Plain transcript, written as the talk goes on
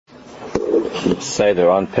Seder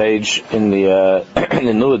on page in the in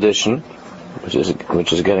the new edition,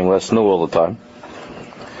 which is getting less new all the time.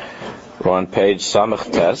 We're on page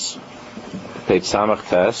Samach Tes.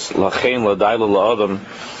 Lachein Ladayla La'adam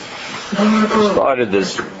started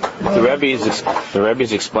this. The Rebbe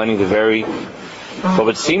is explaining the very what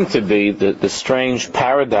would seem to be the strange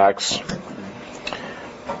paradox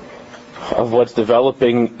of what's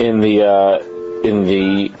developing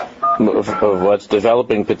of what's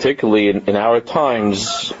developing particularly in our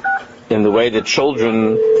times, in the way that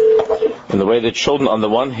children on the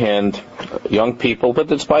one hand, young people,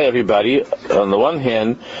 but it's by everybody, on the one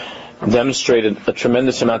hand, demonstrated a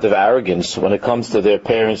tremendous amount of arrogance when it comes to their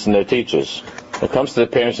parents and their teachers. When it comes to their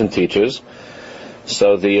parents and teachers,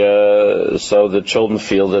 so the children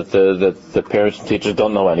feel that the parents and teachers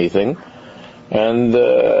don't know anything, and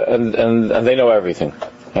they know everything,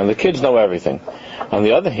 and the kids know everything. On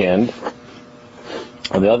the other hand,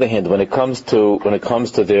 when it comes to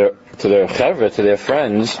their chevra, to their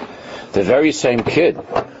friends, the very same kid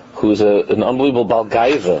who's an unbelievable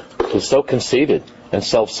balgaiva, who's so conceited and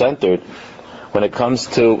self-centered, when it comes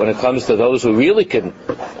to those who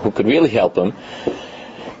could really help him,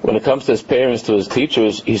 when it comes to his parents, to his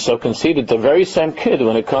teachers, he's so conceited. The very same kid,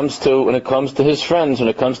 when it comes to his friends, when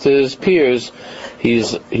it comes to his peers,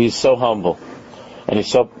 he's so humble, and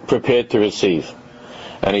he's so prepared to receive,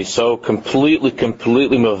 and he's so completely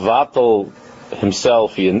mevatel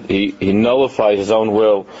himself. He nullifies his own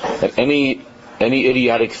will, and any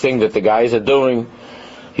idiotic thing that the guys are doing,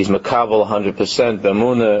 he's makabel 100%.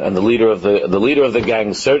 Bamuna, and the leader of the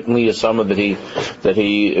gang certainly is someone that he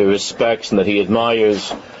respects and that he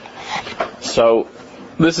admires. So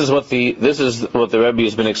this is what the Rebbe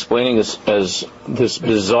has been explaining as this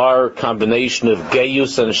bizarre combination of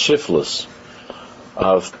geyus and shiflus,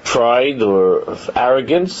 of pride or of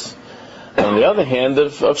arrogance, and on the other hand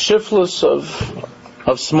of shiflus,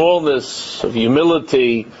 of smallness, of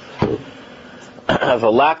humility, of a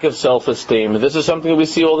lack of self-esteem. This is something that we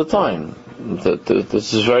see all the time.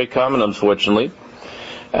 This is very common, unfortunately.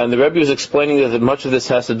 And the Rebbe was explaining that much of this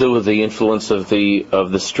has to do with the influence of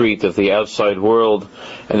the street, of the outside world,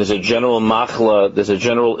 and there's a general machla, there's a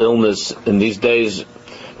general illness in these days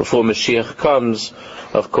before Mashiach comes.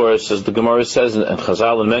 Of course, as the Gemara says, and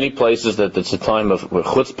Chazal in many places, that it's a time of where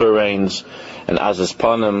chutzpah reigns and azas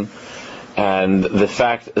panim, and the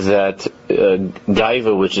fact that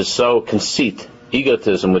gaiva, which is so conceit,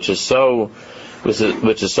 egotism, which is something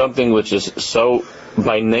which is so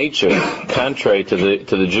by nature contrary to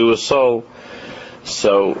the Jewish soul.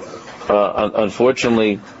 So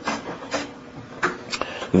unfortunately,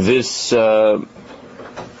 this gaiva,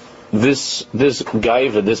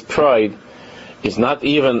 this pride, is not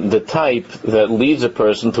even the type that leads a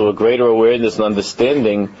person to a greater awareness and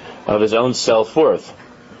understanding of his own self-worth.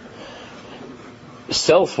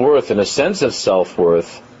 Self-worth, and a sense of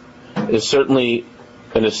self-worth, is certainly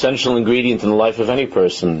an essential ingredient in the life of any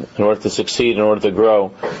person in order to succeed, in order to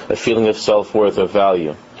grow, a feeling of self-worth, of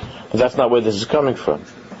value. But that's not where this is coming from.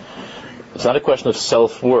 It's not a question of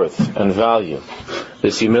self-worth and value.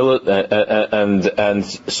 This humility, and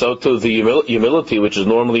so too the humility, which is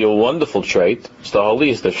normally a wonderful trait, it's the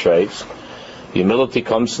holiest of traits. Humility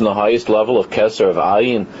comes from the highest level of keser, of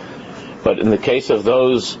ayin. But in the case of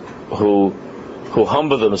those who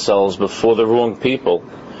humble themselves before the wrong people,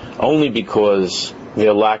 only because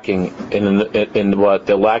they're lacking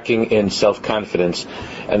they're lacking in self-confidence,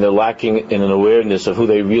 and they're lacking in an awareness of who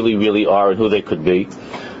they really, really are and who they could be.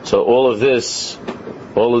 So all of this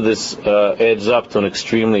adds up to an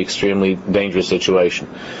extremely, extremely dangerous situation.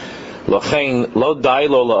 Lachein lo dai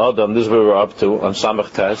lo la'adam. This is where we're up to on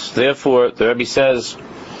Samach Tes. Therefore, the Rebbe says,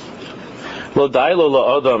 lo dai lo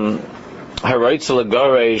la'adam haraitz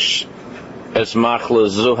legaresh es machle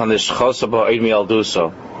zu hanishchasa ba'id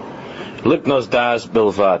mi'alduso lipnos das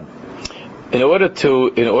bilvad. In order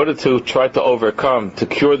to try to overcome, to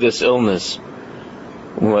cure this illness,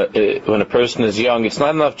 when a person is young, it's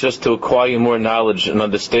not enough just to acquire more knowledge and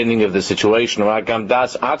understanding of the situation.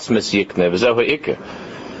 Das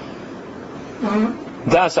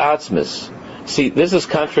atzmis. See, this is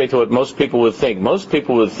contrary to what most people would think. Most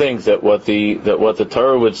people would think that what the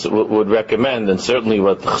Torah would recommend, and certainly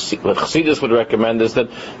what Chassidus would recommend, is that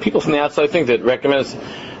people from the outside think that recommends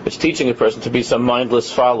it's teaching a person to be some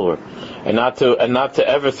mindless follower, and not to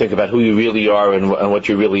ever think about who you really are and what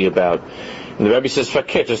you're really about. And the Rebbe says,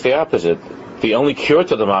 fakir, just the opposite. The only cure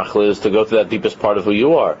to the machla is to go to that deepest part of who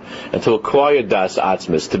you are, and to acquire das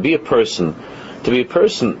atzmis, to be a person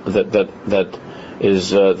that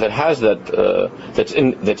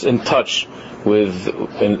that's in touch with,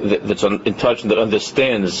 and that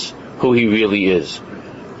understands who he really is.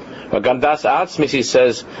 Gandas Atzmis, he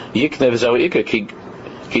says, Yiknev Zau Ika, Ki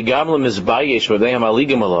Gamlam is Bayesh, Vadeham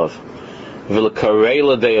Aligim Alav,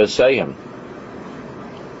 Vilkarela Deosayim.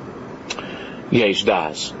 Yesh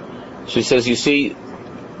Das. So he says, you see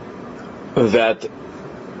that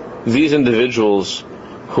these individuals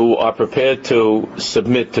who are prepared to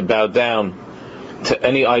submit, to bow down to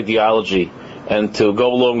any ideology and to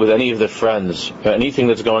go along with any of their friends, anything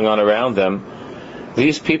that's going on around them,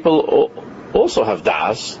 these people also have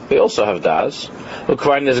das. They also have das.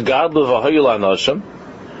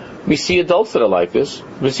 We see adults that are like this.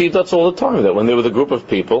 We see adults all the time, that when they're with a group of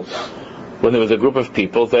people,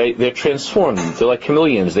 they're transformed. They're like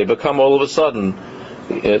chameleons. They become all of a sudden,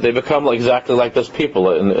 they become exactly like those people,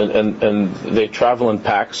 and they travel in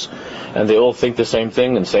packs, and they all think the same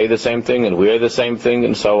thing, and say the same thing, and wear the same thing,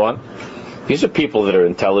 and so on. These are people that are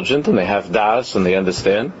intelligent, and they have das, and they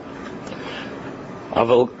understand.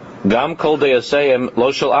 Gam kol deyaseyim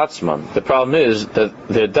lo shel atzman. The problem is that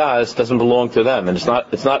their das doesn't belong to them, and it's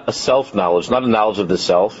not a self knowledge, not a knowledge of the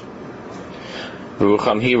self.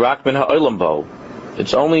 Rucham hi rak min ha'olam bo.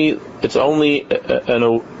 It's only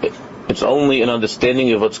an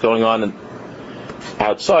understanding of what's going on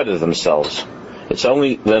outside of themselves. It's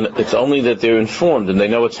only that they're informed and they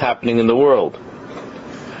know what's happening in the world.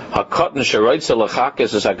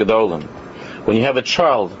 When you have a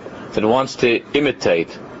child that wants to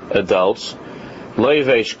imitate adults, he'll put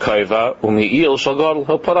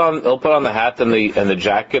on the hat and the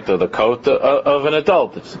jacket or the coat of an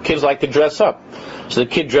adult. Kids like to dress up, so the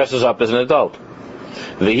kid dresses up as an adult.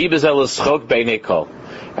 And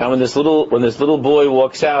when this little boy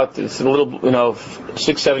walks out, this little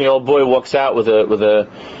 6-7-year-old boy walks out with a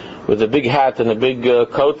big hat and a big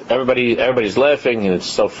coat, everybody's laughing, and it's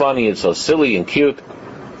so funny, it's so silly and cute.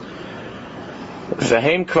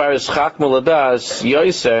 However,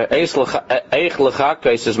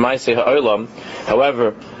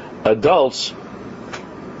 adults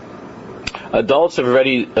have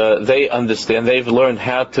already they understand, they've learned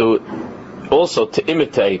how to also to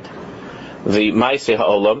imitate the Maaseh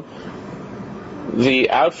Ha'olam. The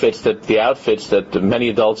outfits that many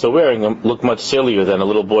adults are wearing look much sillier than a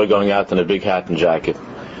little boy going out in a big hat and jacket.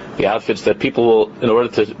 The outfits that people will, in order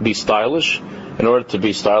to be stylish,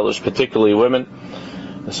 particularly women,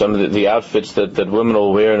 some of the outfits that women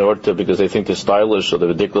will wear in order to, because they think they're stylish, or the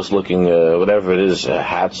ridiculous looking, whatever it is,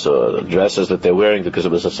 hats or dresses that they're wearing because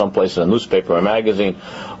it was someplace in a newspaper or a magazine,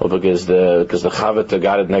 or because the chavita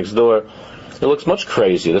got it next door. It looks much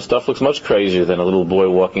crazier. The stuff looks much crazier than a little boy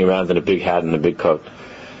walking around in a big hat and a big coat.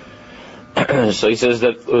 So he says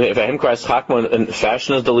that Vahim Christ Chakma, and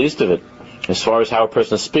fashion is the least of it, as far as how a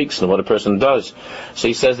person speaks and what a person does. So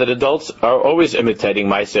he says that adults are always imitating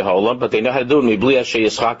Maaseh Ha'olam, but they know how to do it.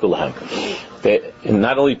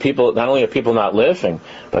 Not only are people not laughing,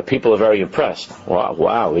 but people are very impressed.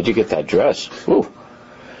 Wow, where'd you get that dress? Whew.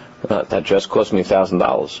 That dress cost me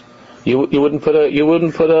 $1,000. You wouldn't put a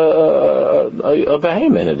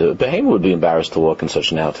behemoth in it. A behemoth would be embarrassed to walk in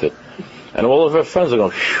such an outfit. And all of her friends are going,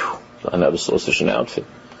 phew, I never saw such an outfit.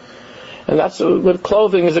 And that's what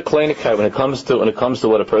clothing is a kleinigkeit when it comes to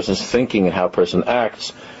what a person's thinking and how a person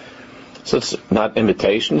acts. So it's not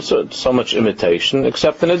imitation, so much imitation,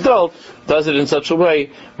 except an adult does it in such a way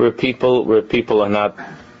where people are not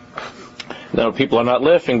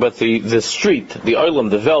laughing, but the street, the olam,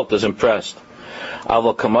 the Welt is impressed.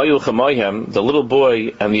 The little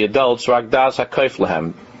boy and the adults,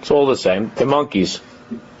 it's all the same. They're monkeys.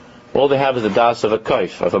 All they have is the das of a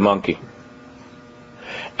kaif, of a monkey.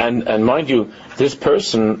 And mind you, this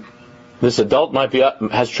adult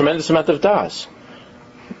has tremendous amount of das.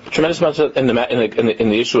 Tremendous amount in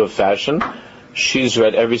the issue of fashion. She's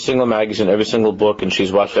read every single magazine, every single book, and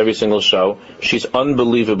she's watched every single show. She's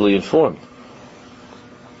unbelievably informed.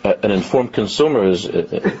 An informed consumer is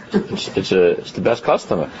it's the best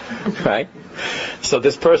customer, right? So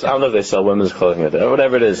this person, I don't know if they sell women's clothing or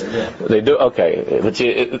whatever it is, they do. Okay, but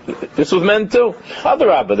it's with men too. Other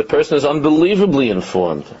Rabba, the person is unbelievably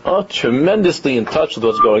informed, tremendously in touch with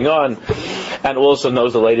what's going on, and also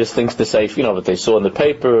knows the latest things to say. What they saw in the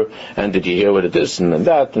paper, and did you hear what it is and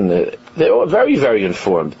that, and they're all very, very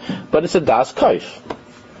informed. But it's a das kaif.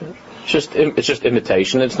 It's just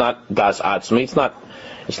imitation. It's not das atzmi.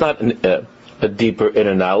 It's not a deeper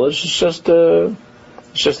inner knowledge. It's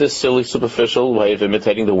just this silly, superficial way of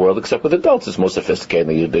imitating the world. Except with adults, it's more sophisticated.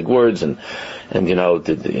 They use big words, and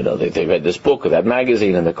they read this book or that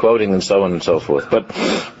magazine, and they're quoting and so on and so forth. But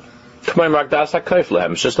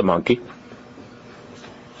it's just a monkey.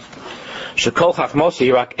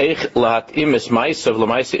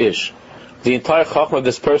 The entire chachma of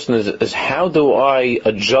this person is how do I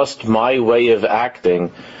adjust my way of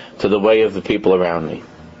acting to the way of the people around me?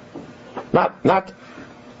 Not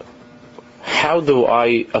how do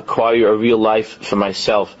I acquire a real life for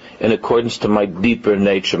myself in accordance to my deeper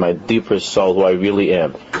nature, my deeper soul, who I really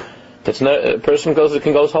am. That's not, a person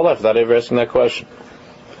can go his whole life without ever asking that question.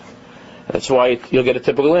 That's why you'll get a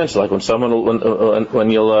typical answer, like when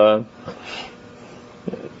you'll.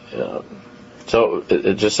 So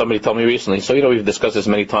just somebody told me recently. So we've discussed this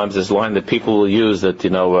many times. This line that people will use that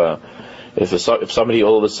if somebody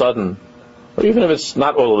all of a sudden, or even if it's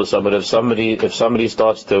not all of a sudden, but if somebody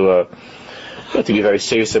starts to be very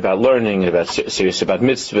serious about learning, serious about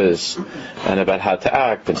mitzvahs, and about how to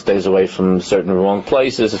act, and stays away from certain wrong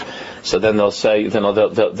places. So then they'll say,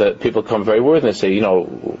 the people come very worried and they say,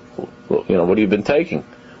 what have you been taking?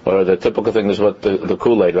 Or the typical thing is what the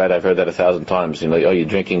Kool-Aid, right? I've heard that 1,000 times. You're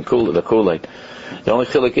drinking the Kool-Aid. The only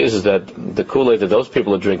chiluk is that the Kool-Aid that those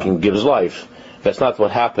people are drinking gives life. That's not what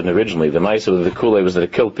happened originally. The ma'aseh with the Kool-Aid was that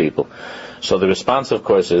it killed people. So the response, of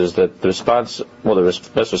course, is that the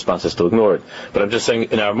best response is to ignore it. But I'm just saying,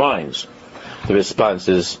 in our minds, the response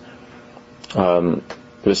is, I'm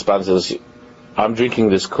drinking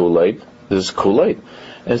this Kool-Aid, and it's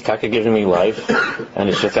taka giving me life, and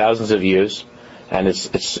it's for thousands of years, and it's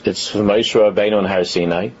from Moshe Rabbeinu and Har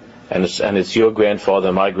Sinai, and it's your grandfather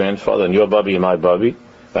and my grandfather, and your bubby and my bubby,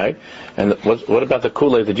 right? And what about the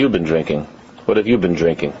Kool-Aid that you've been drinking? What have you been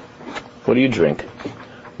drinking? What do you drink?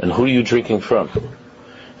 And who are you drinking from?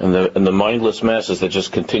 And the mindless masses that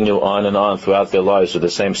just continue on and on throughout their lives with the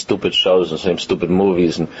same stupid shows and the same stupid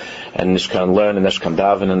movies and nishkan learn and nishkan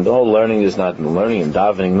daven, and all learning is not learning and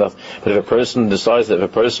davening enough. But if a person decides that if a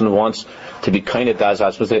person wants to be kind of das,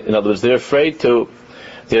 in other words, they're afraid to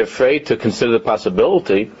consider the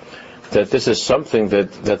possibility that this is something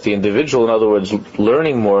that the individual, in other words,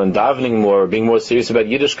 learning more and davening more, being more serious about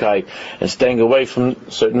Yiddishkeit and staying away from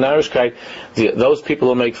certain Narishkeit, those people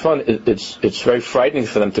who make fun, it's very frightening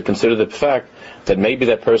for them to consider the fact that maybe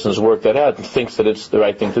that person has worked that out and thinks that it's the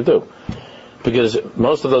right thing to do. Because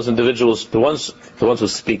most of those individuals, the ones who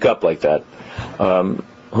speak up like that,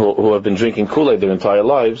 who have been drinking Kool-Aid their entire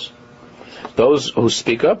lives, those who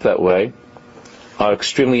speak up that way are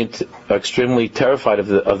extremely terrified of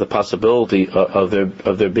the possibility of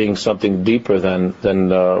there being something deeper than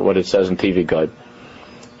what it says in TV Guide,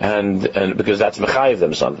 and because that's mechayev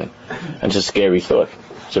them something, and it's a scary thought.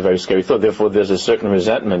 It's a very scary thought. Therefore, there's a certain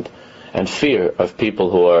resentment and fear of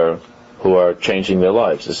people who are changing their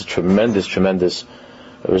lives. There's a tremendous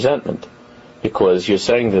resentment, because you're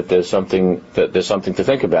saying that there's something to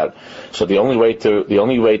think about. So the only way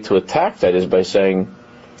to attack that is by saying,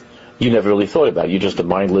 you never really thought about it. You're just a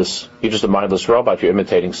mindless robot. You're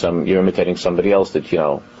imitating somebody else that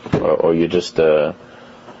or you're just a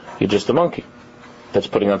monkey that's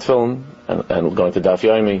putting on tefillin and going to Daf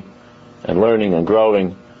Yomi and learning and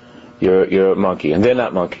growing. You're a monkey, and they're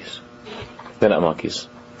not monkeys. So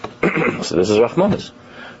this is Rachmanis.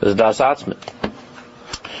 This is Das Atzmit.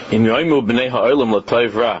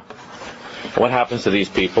 What happens to these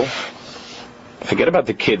people? Forget about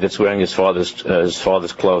the kid that's wearing his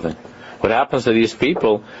father's clothing. What happens to these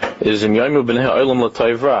people is in Yomu B'nei Ha'olam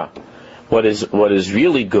L'Toivra. What is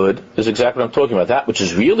really good is exactly what I'm talking about. That which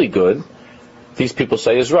is really good, these people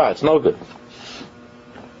say is ra. It's no good.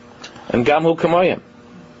 And Gamhu Kamayim.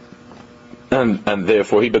 And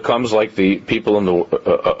therefore he becomes like the people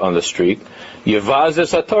on the street. Yevazeh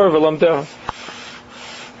Sator V'Lamdeh.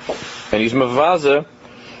 And he's Mavaza.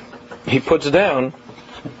 He puts down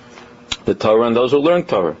the Torah and those who learn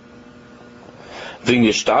Torah. And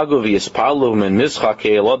you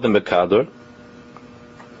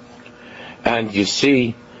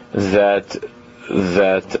see that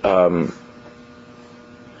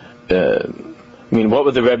what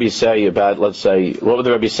would the Rebbe say about, what would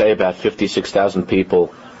the Rebbe say about 56,000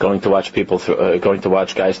 people going to watch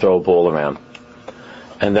guys throw a ball around,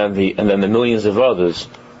 and then the millions of others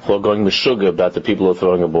who are going meshuggah about the people who are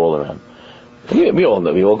throwing a ball around? We all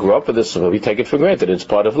know. We all grew up with this. We take it for granted. It's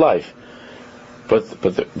part of life. But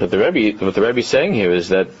the Rebbe, what the Rebbe is saying here is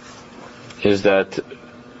that is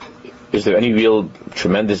there any real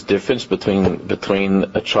tremendous difference between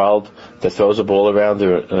a child that throws a ball around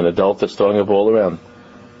or an adult that's throwing a ball around?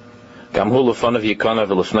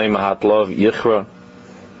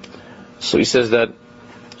 So he says that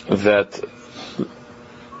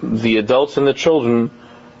the adults and the children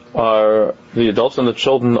are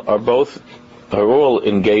all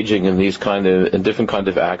engaging in different kind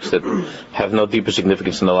of acts that have no deeper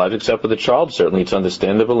significance in their lives, except for the child. Certainly it's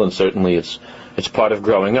understandable, and certainly it's part of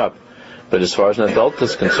growing up. But as far as an adult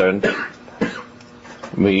is concerned,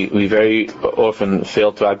 We very often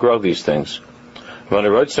fail to outgrow these things. The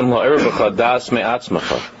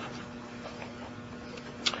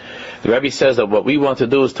Rebbe says that what we want to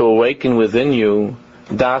do is to awaken within you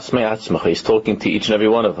das me'atzmacha. He's talking to each and every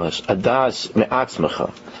one of us. A das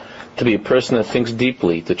me'atzmacha. To be a person that thinks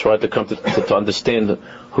deeply, to try to come to understand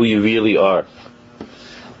who you really are.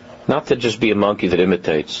 Not to just be a monkey that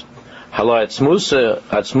imitates. Hala atzmuscha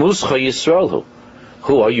Yisrael.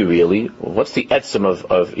 Who are you really? What's the etzem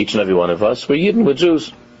of each and every one of us? We're Yidden, we're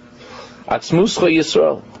Jews. Atzmuscha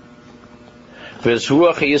Yisrael.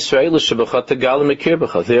 Therefore,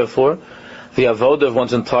 the avodah of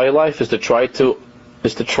one's entire life is to try to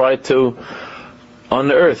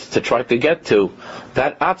unearth, to try to get to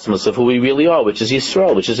that atzmus of who we really are, which is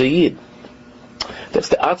Yisrael, which is a Yid. That's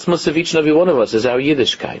the atzmus of each and every one of us, is our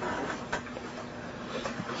Yiddishkeit.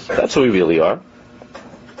 That's who we really are.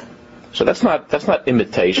 So that's not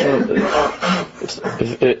imitation.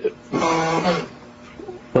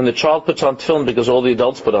 When the child puts on tefillin because all the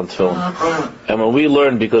adults put on tefillin, and when we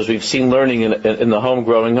learn because we've seen learning in the home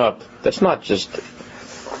growing up, that's not just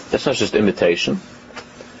imitation.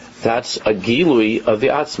 That's a gilui of the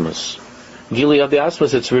atzmus. Gilui of the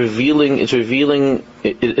atzmus.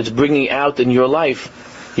 It's bringing out in your life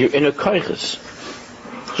your inner koiches.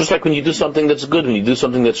 Just like when you do something that's good, when you do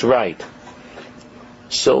something that's right.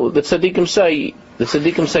 So the tzaddikim say,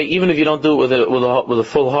 even if you don't do it with a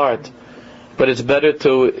full heart, but it's better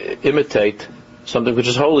to imitate something which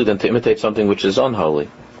is holy than to imitate something which is unholy.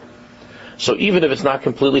 So even if it's not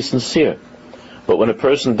completely sincere, but when a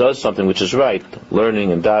person does something which is right,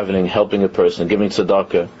 learning and davening, helping a person, giving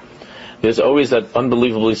tzedakah, there's always that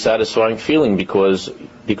unbelievably satisfying feeling because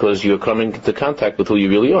you're coming into contact with who you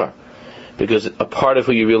really are. Because a part of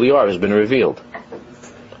who you really are has been revealed.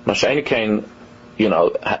 Masha'en Kain,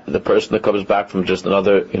 the person that comes back from just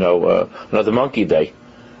another monkey day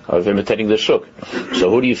of imitating the shuk. So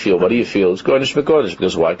who do you feel? What do you feel? It's gornish megornish.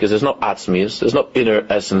 Because why? Because there's no atzmius, there's no inner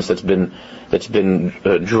essence that's been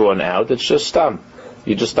drawn out. It's just stam.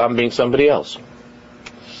 You just stam being somebody else.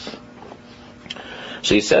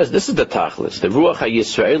 So he says, this is the tachlis, the ruach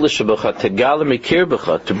ha-yisraelis shebecha tegala mikir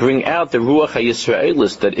becha, to bring out the ruach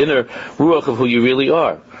ha-yisraelis, that inner ruach of who you really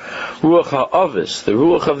are. Ruach ha-avis, the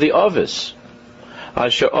ruach of the avis.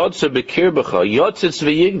 Asher odza bekir becha, yotzitz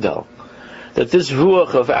v'yigdal. That this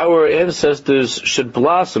ruach of our ancestors should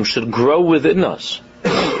blossom, should grow within us.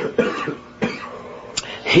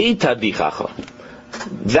 He tadichacha.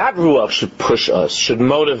 That ruach should push us, should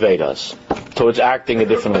motivate us towards acting a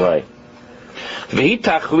different way. And this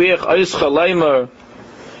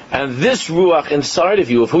ruach inside of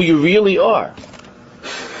you, of who you really are,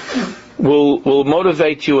 will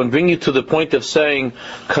motivate you and bring you to the point of saying,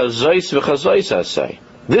 Kazais v'chazais asay.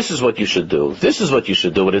 This is what you should do. This is what you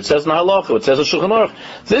should do. What it says in Halacha, it says in Shulchan Aruch.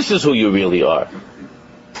 This is who you really are.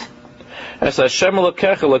 As Hashem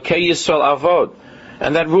Elokecha, Elokei Yisrael Avod.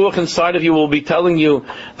 And that ruach inside of you will be telling you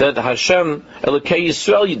that Hashem Elokei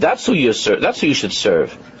Yisrael, that's who you serve. That's who you should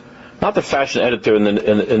serve. Not the fashion editor in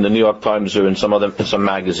the New York Times or in some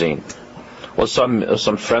magazine, or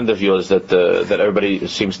some friend of yours that everybody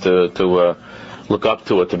seems to look up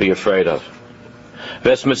to or to be afraid of.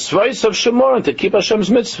 Ves mitzvahs of Shemorim, to keep Hashem's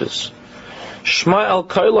mitzvahs. Shma el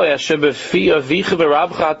koiloi asher befi avicha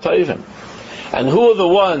v'rabcha atoivim. And who are the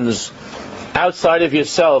ones outside of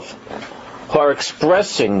yourself who are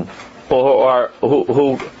expressing, or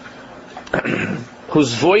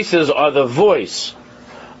whose voices are the voice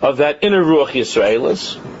of that inner Ruach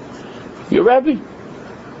Yisraelis? Your Rebbe,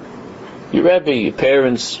 your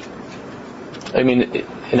parents. I mean,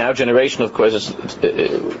 in our generation, of course,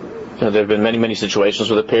 there have been many situations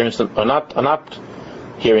where the parents are not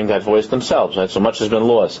hearing that voice themselves. Right? So much has been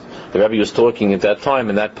lost. The Rebbe was talking at that time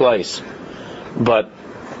in that place, but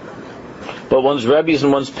one's Rebbe's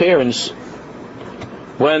and one's parents,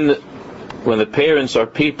 when the parents are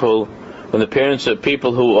people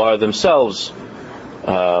who are themselves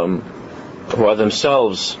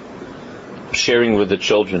sharing with the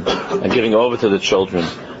children and giving over to the children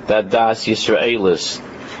that das Yisraelis,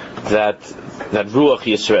 that ruach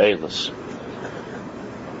Yisraelis.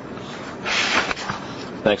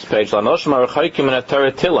 Next page.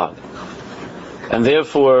 And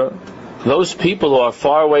therefore, those people who are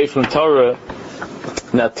far away from Torah.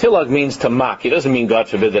 Now, tilag means to mock. It doesn't mean, God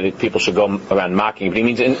forbid, that people should go around mocking. But it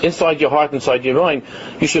means inside your heart, inside your mind,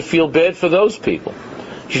 you should feel bad for those people.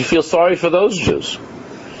 You should feel sorry for those Jews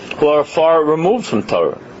who are far removed from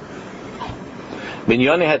Torah.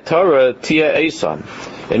 Binyani had Torah, tia esan.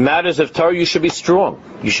 In matters of Torah, you should be strong.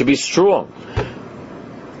 You should be strong.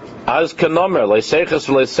 As kanomer, leiseiches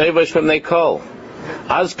v'leisevash when they call.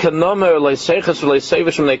 As kanomer leiseiches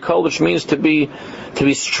leisevish when they call, which means to be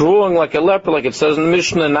strong like a leper, like it says in the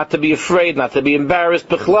Mishnah, not to be afraid, not to be embarrassed,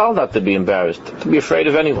 bichlal, not to be embarrassed, to be afraid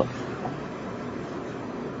of anyone.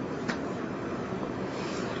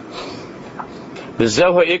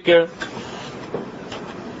 B'zeh ha'ikr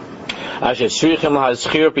this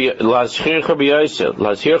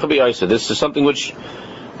is something which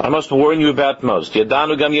I must warn you about most. The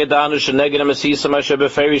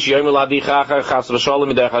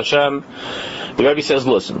Rebbe says,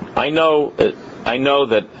 listen, I know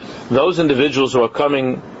that those individuals who are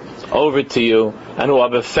coming over to you and who are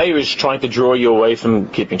beferish trying to draw you away from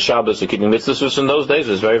keeping Shabbos or keeping mitzvahs, in those days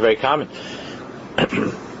it was very, very common.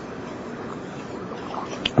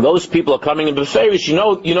 Those people are coming in beferish. You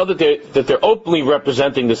know that they're openly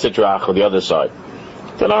representing the Sitra Achra, the other side.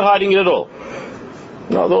 They're not hiding it at all.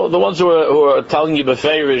 No, the ones who are telling you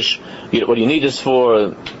beferish, what you need is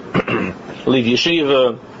for leave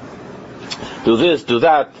yeshiva, do this, do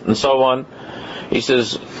that, and so on. He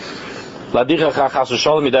says, Ladicha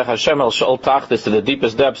to the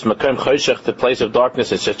deepest depths, Makom Choshech, the place of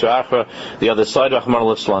darkness, is Sitra Achra, the other side, Rahman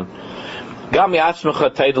al-Islam. Gam Yatzmecha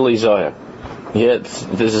Teideli Zohar. Yeah,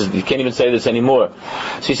 you can't even say this anymore.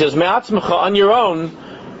 So he says, Me'atzmecha, on your own,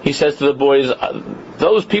 he says to the boys,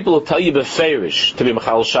 those people who tell you beferish to be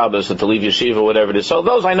Machal Shabbos or to leave yeshiva or whatever it is, so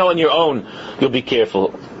those I know on your own, you'll be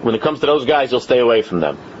careful. When it comes to those guys, you'll stay away from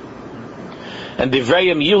them. And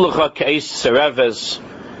Divrayim Yulacha Keis Sereves,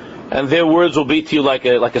 and their words will be to you like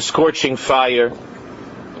a scorching fire.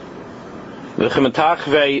 And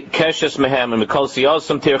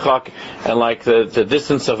like the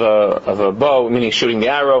distance of a bow, meaning shooting the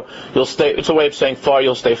arrow, you'll stay. It's a way of saying far.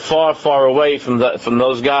 You'll stay far, far away from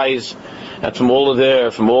those guys, and from all of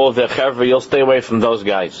their chevra. You'll stay away from those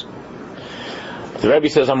guys. The Rebbe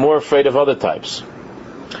says, I'm more afraid of other types.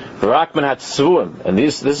 Rakman had tzvuim, and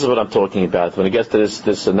this is what I'm talking about. When it gets to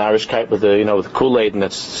this narishkeit with with Kool-Aid and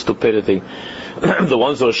that stupidity, the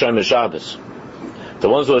ones who are Shomer Shabbos. The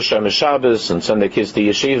ones who are Shomer Shabbos and send their kids to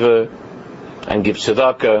yeshiva and give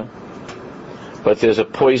tzedakah, but there's a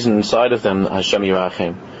poison inside of them, Hashem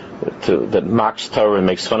Yirachem, that mocks Torah and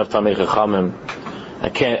makes fun of Talmidei Chachamim,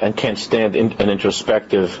 and can't stand an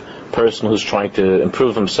introspective person who's trying to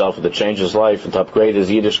improve himself and to change his life and to upgrade his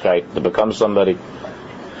Yiddishkeit, to become somebody.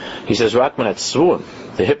 He says, Rakman at Tzvuim,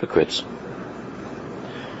 the hypocrites.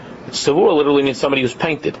 Tzvur literally means somebody who's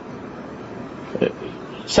painted.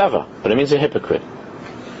 Seva, but it means a hypocrite.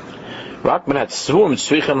 Rakman at Tzvuim,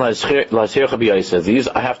 Tzvichem La'asircha B'Yosef. These,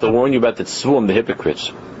 I have to warn you about the Tzvuim, the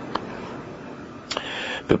hypocrites.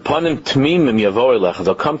 B'panim Tmimim Yavo Elech.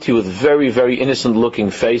 They'll come to you with very, very innocent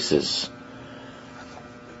looking faces.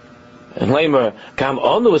 And Lamer, Kam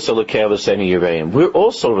Onu Esalukei V'Seni Yireim. We're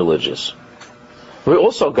also religious. We're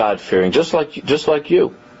also God-fearing, just like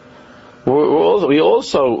you. We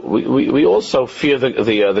also fear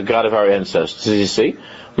the God of our ancestors. You see,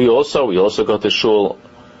 we also go to shul.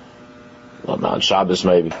 Well, not on Shabbos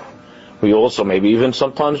maybe. We also maybe even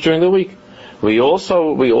sometimes during the week. We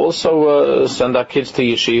also send our kids to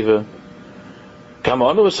yeshiva.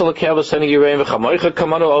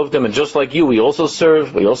 And just like you, we also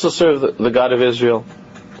serve the God of Israel.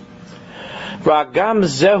 Ragam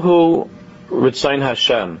zehu ritzayin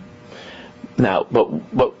Hashem. Now,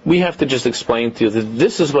 but we have to just explain to you that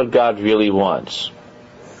this is what God really wants.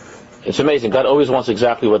 It's amazing. God always wants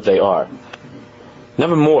exactly what they are.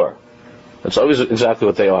 Never more. It's always exactly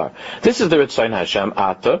what they are. This is the ritzayin Hashem,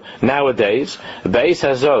 Ata, nowadays, Beis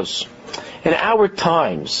Hazos. In our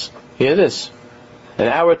times, hear this. In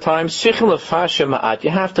our times, you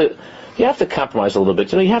have to compromise a little bit.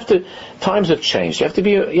 Times have changed. You have to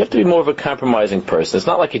be more of a compromising person. It's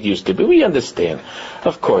not like it used to be. We understand.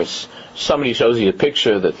 Of course, somebody shows you a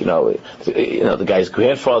picture that, the guy's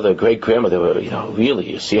grandfather, great-grandmother,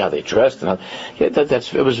 really, you see how they dressed. And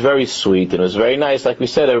it was very sweet, and it was very nice. Like we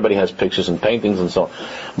said, everybody has pictures and paintings and so on.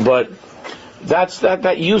 But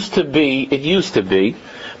that used to be.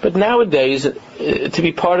 But nowadays, to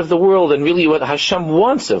be part of the world, and really what Hashem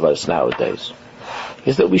wants of us nowadays,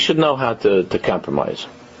 is that we should know how to compromise.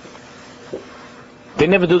 They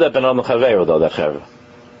never do that Ben Adam Chaveiro, though, that Chaver.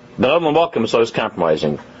 Ben Adam Malkim is always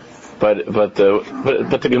compromising. But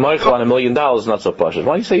to be Michael on $1 million is not so precious.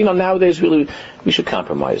 Why do you say, nowadays really we should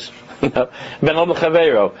compromise? Ben Adam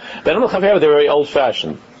Chaveiro, they're very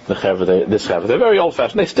old-fashioned. They're very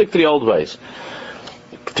old-fashioned. They stick to the old ways.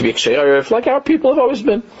 To be Kshei Erev, like our people have always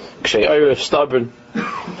been. Kshei Erev, stubborn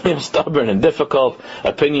and difficult,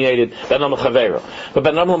 opinionated. Ben Adam Chaveiro. But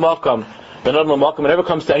Ben Adam Malkim, whenever it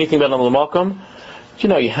comes to anything Ben Adam Malkim,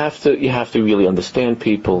 you have to really understand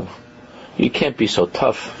people. You can't be so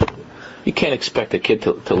tough. You can't expect a kid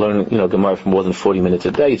to learn, Gemara for more than 40 minutes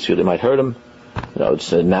a day. It might hurt him.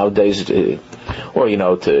 It's nowadays, or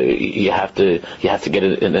you have to get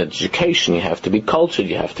an education. You have to be cultured.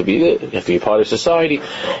 You have to be part of society.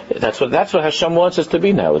 That's what Hashem wants us to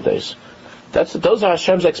be nowadays. Those are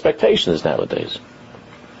Hashem's expectations nowadays.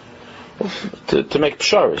 To make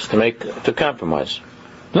psharas, to compromise.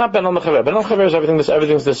 Not ben al mechaver. Ben al mechaver is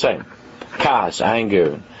everything's the same. Kas,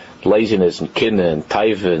 anger, laziness, and kinna, and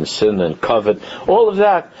taiva, and sin, and covet. All of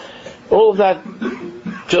that,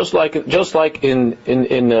 just like in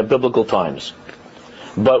biblical times.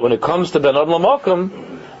 But when it comes to ben ad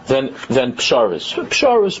l'makom, then psharas.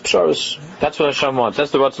 That's what Hashem wants.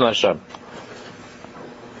 That's the Ratzon Hashem.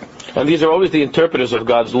 And these are always the interpreters of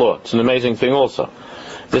God's law. It's an amazing thing also.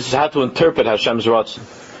 This is how to interpret Hashem's Ratzon.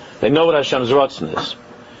 They know what Hashem's Ratzon is.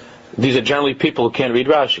 These are generally people who can't read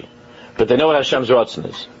Rashi, but they know what Hashem's Ratzon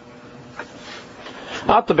is.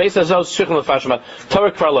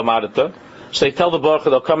 So they tell the baruch,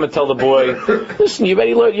 they'll come and tell the boy, listen, you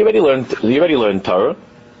already learned Torah.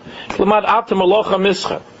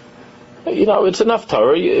 It's enough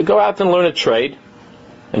Torah. You go out and learn a trade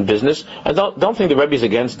and business, and don't think the Rebbe's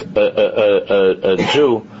against a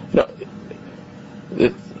Jew.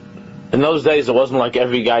 In those days, it wasn't like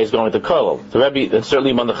every guy is going to kollel. The Rebbe, and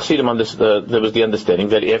certainly among the Chassidim, there was the understanding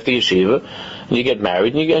that after yeshiva, you get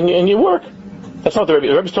married and you work. That's not the Rebbe.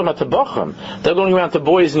 The Rebbe's talking about tabachim. They're going around to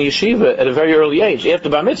boys in yeshiva at a very early age, after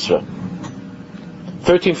bar mitzvah.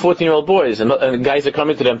 13, 14-year-old boys, and guys are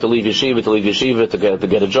coming to them to leave yeshiva, to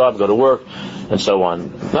get a job, go to work, and so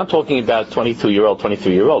on. I'm not talking about 22-year-old,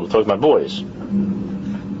 23-year-old. We're talking about boys.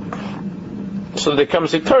 So they come and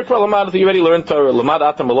say, Torah, you already learned Torah. Lamad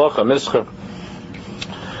atam malacha, mischa.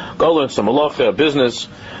 Go learn some malacha, business.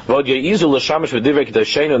 And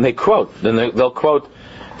they quote. Then they'll quote.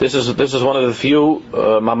 This is one of the few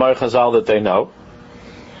Mamar Chazal that they know.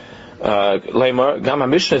 Lemar, Gama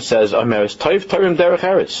Mishnah says, Ameris, Tov Torah derech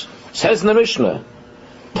eretz. Says in the Mishnah,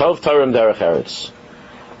 Tov Torah derech eretz.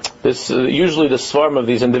 Usually the swarm of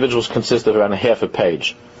these individuals consist of around a half a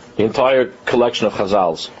page. The entire collection of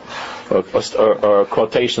Chazals. Or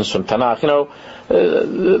quotations from Tanakh,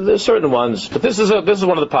 there's certain ones, but this is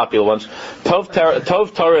one of the popular ones. Tov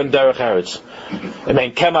Torah and Derech Eretz.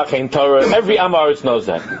 Emein Kemach Ein Torah. Every Am Haaretz knows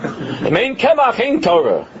that. Emein Kemach Ein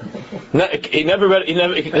Torah. He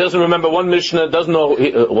doesn't remember one Mishnah. Doesn't know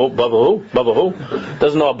Baba who?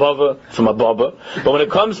 Doesn't know a Baba from a Baba. But when it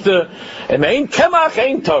comes to Emein Kemach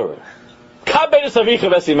Ein Torah, Kabedes Avicha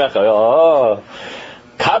Vesimecha.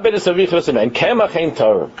 Kabedes Avicha Vesimecha. And Kemach Ein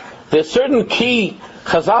Torah. There's certain key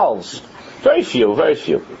chazals, very few,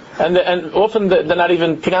 and often they're not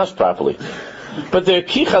even pronounced properly. But there are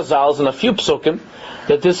key chazals and a few psukim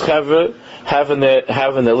that this chaver have in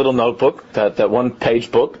their little notebook, that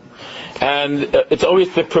one-page book, and it's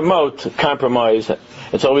always to promote compromise.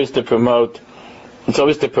 It's always to promote an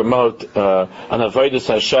avodas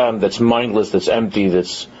Hashem that's mindless, that's empty,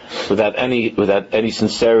 that's without any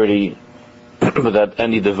sincerity. Without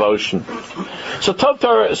any devotion. So Tov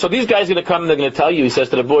Torah, so these guys are going to come and they're going to tell you, he says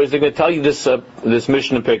to the boys, they're going to tell you this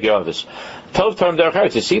mission in Pirkei Avos. Tov Torah derech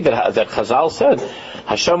eretz. You see that Chazal said,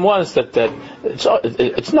 Hashem wants that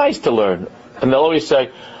it's nice to learn. And they'll always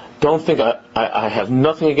say, don't think I have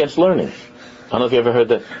nothing against learning. I don't know if you ever heard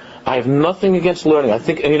that. I have nothing against learning. I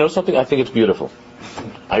think, and you know something? I think it's beautiful.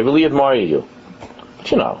 I really admire you. But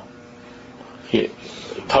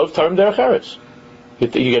Tov Torah derech eretz.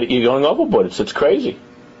 You're going overboard. It's crazy.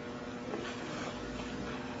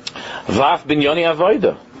 Vaf bin Yoni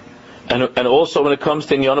Avoida. And also when it comes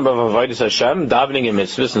to Yonim of Avodas Hashem, davening in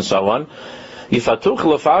mitzvahs and so on,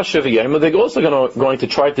 they're also going to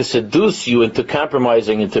try to seduce you into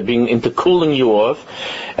compromising, into cooling you off.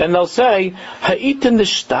 And they'll say, Ha'itin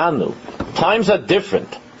nishtanu. Times are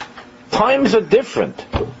different.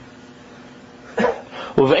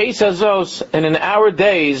 And in our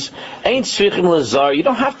days, ain't tzrichim lazar. You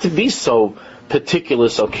don't have to be so particular,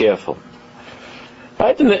 so careful,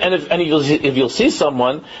 right? And if you'll see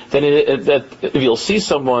someone,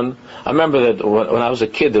 I remember that when I was a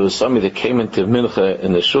kid, there was somebody that came into mincha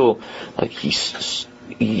in the shul, like he's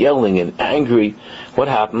yelling and angry. What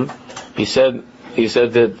happened? He said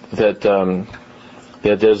that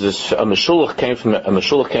there's this a meshulach came from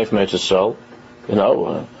Eretz Yisrael,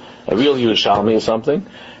 a real Yerushalmi or something,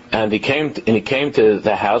 and he came to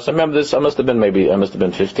the house. I remember this. I must have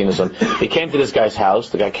been 15 or something. He came to this guy's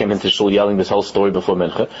house. The guy came into shul yelling this whole story before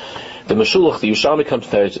mincha. The Meshulach, the Yerushalmi, comes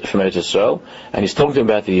from Eretz Yisrael, and he's talking to him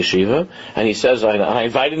about the yeshiva, and he says, I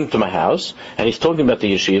invited him to my house, and he's talking about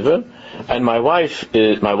the yeshiva, and my wife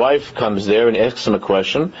comes there and asks him a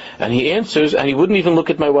question, and he answers, and he wouldn't even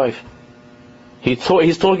look at my wife.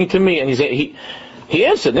 He's talking to me, and he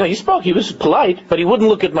answered. He spoke. He was polite, but he wouldn't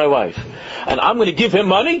look at my wife. And I'm going to give him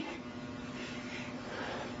money?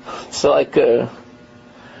 So I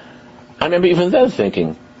remember even then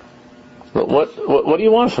thinking, what do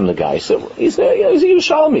you want from the guy? So he's a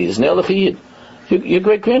Yerushalmi. He's an Elachiyid. Your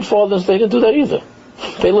great grandfathers, they didn't do that either.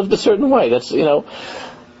 They lived a certain way. That's so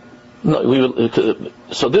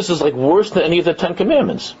this is like worse than any of the 10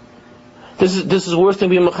 Commandments. This is worse than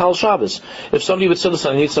being Machal Shabbos. If somebody would say,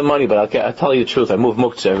 listen, I need some money, but I'll tell you the truth, I move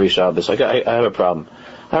Muktzah every Shabbos. I have a problem.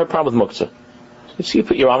 I have a problem with Muktzah. So you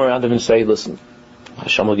put your arm around him and say, listen,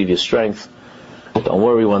 Hashem will give you strength. Don't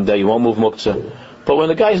worry, one day you won't move Muktzah. But when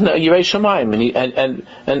the guy's Yirei Shamayim,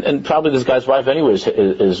 and probably this guy's wife anyway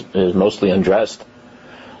is mostly undressed.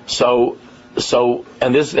 So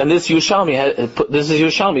this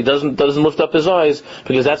Yerushalmi doesn't lift up his eyes,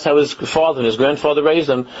 because that's how his father and his grandfather raised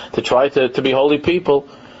him, to try to be holy people.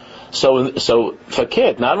 So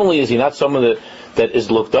Fakir, not only is he not someone that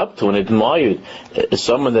is looked up to and admired, as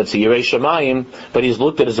someone that's a Yirei Shamayim, but he's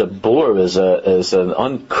looked at as a boor, as an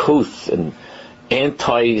uncouth and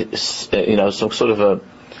some sort of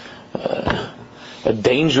a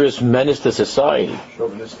dangerous menace to society.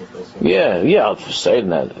 Yeah, I'll say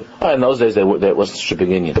that. In those days, that wasn't such a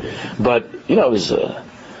big Indian. But, the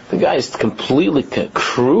guy is completely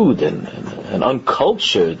crude and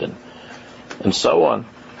uncultured and so on.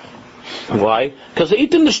 Why? Because they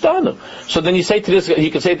eat in the shtanah. So then you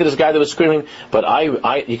could say to this guy that was screaming, but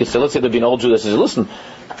you could say, let's say there'd be an old Jew that says, listen,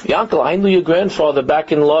 Yankel, I knew your grandfather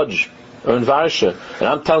back in Lodz, or in Varsha, and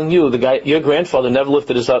I'm telling you, your grandfather never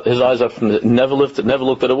lifted his eyes up never looked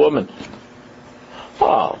at a woman.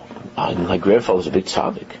 Oh, my grandfather was a big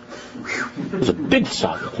tzaddik. He was a big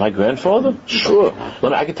tzaddik. My grandfather? Sure.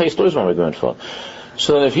 I can tell you stories about my grandfather.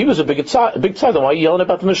 So then if he was a big tzaddik, why are you yelling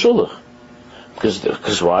about the Meshulach?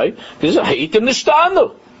 Because why? Because I eat in the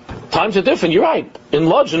shtanu. Times are different, you're right. In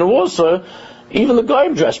Lodz and in Warsaw, even the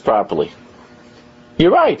goyim dress properly.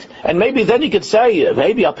 You're right. And maybe then you could say,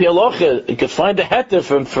 maybe Al Pi Halacha, you could find a heter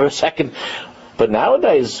for a second. But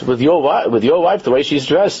nowadays, with your wife, the way she's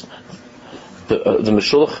dressed, the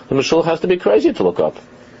Meshulach has to be crazy to look up.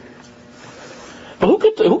 But who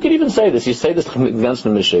could even say this? You say this against the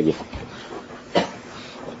Meshigah.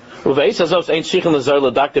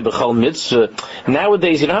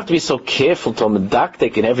 Nowadays, you don't have to be so careful to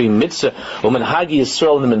medaktek in every mitzvah, or menhagi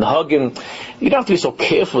Yisrael and menhagim. You don't have to be so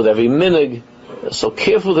careful with every minig. So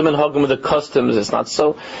careful with the minhagim, with the customs. It's not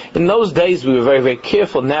so. In those days, we were very, very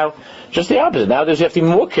careful. Now, just the opposite. Nowadays, you have to be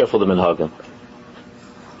more careful with the minhagim.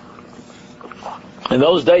 In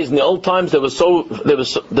those days, in the old times, they were so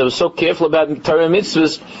careful about Torah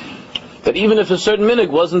mitzvahs that even if a certain minhag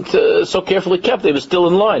wasn't so carefully kept, they were still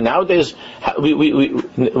in line. Nowadays,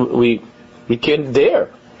 we can't dare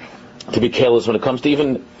to be careless when it comes to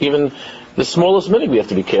even the smallest minhag. We have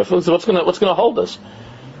to be careful. So what's going to hold us?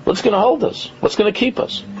 What's going to hold us? What's going to keep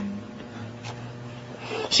us?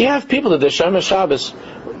 So you have people that they're Shomer Shabbos.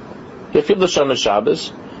 You have people that are Shomer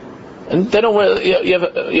Shabbos, and they don't wear.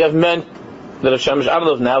 You have men that are Shomer. I don't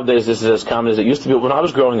know if nowadays this is as common as it used to be. But when I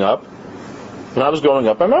was growing up, I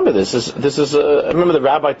remember this. I remember the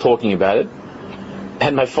rabbi talking about it,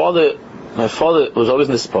 and my father was always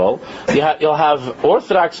in this poll. You'll have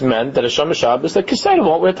Orthodox men that are Shomer Shabbos that Kisei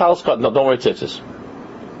won't wear talis cotton. No, don't wear tzitzis.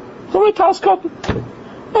 Don't wear talis cotton.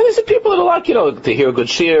 And there's people that are like, to hear a good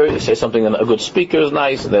shir, they say something, a good speaker is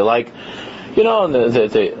nice, and they like, and they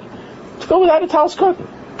to go without a talis cotton,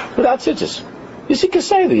 without tzitzis. You see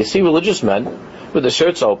Keseda, you see religious men with their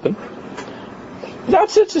shirts open, without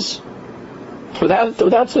tzitzis. Without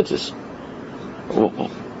tzitzis.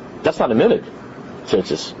 That's not a minute,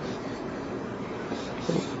 tzitzis.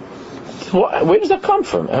 Where does that come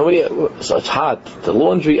from? So it's hot, the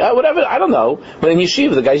laundry, whatever, I don't know. But in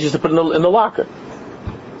yeshiva, the guys used to put it in the locker.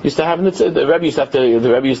 Used to have the Rebbe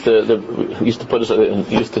used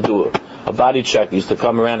to do a body check. He used to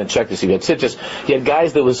come around and check to see if he had tzitzis. He had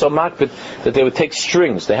guys that were so makbid that they would take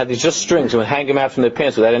strings. They had these just strings and would hang them out from their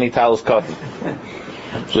pants without any talis cotton.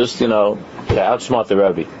 Just to outsmart the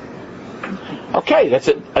Rebbe. Okay, that's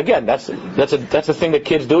it. Again, that's a thing that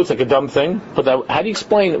kids do. It's like a dumb thing. But how do you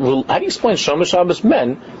explain Shomer Shabbos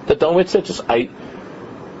men that don't wear tzitzis?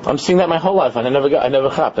 I'm seeing that my whole life, and I never got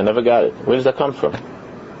it. Where does that come from?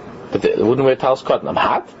 But they wouldn't wear talis cotton. I'm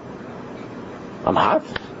hot?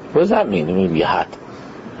 What does that mean? I mean, you're hot.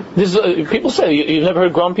 This is, people say, you've never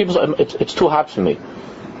heard grown people say, it's too hot for me.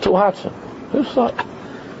 Too hot for me. It's not.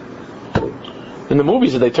 In the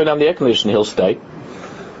movies, if they turn down the air conditioning, he'll stay.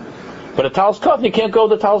 But a talis cotton, you can't go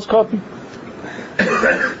with the talis cotton.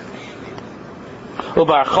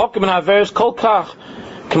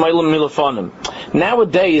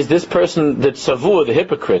 Nowadays, this person, that Savur, the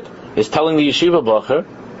hypocrite, is telling the yeshiva bacher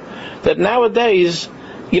that nowadays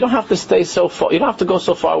you don't have to stay so far, you don't have to go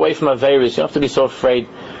so far away from Averis, you don't have to be so afraid.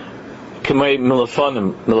 Kamei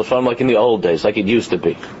milafonim like in the old days, like it used to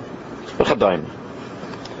be.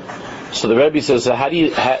 So the Rebbe says, how do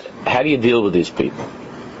you deal with these people?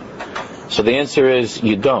 So the answer is,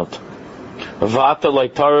 you don't. Do not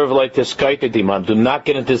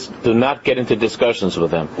get into discussions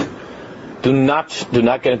with them. Do not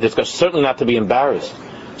get into discussions. Certainly not to be embarrassed.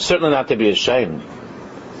 Certainly not to be ashamed.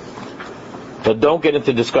 But don't get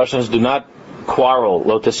into discussions. Do not quarrel.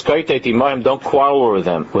 Don't quarrel with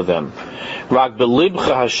them.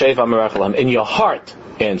 In your heart,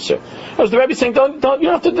 answer. As the Rebbe is saying, you don't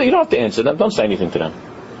have to answer them. Don't say anything to them.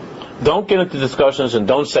 Don't get into discussions and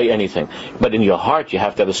don't say anything. But in your heart, you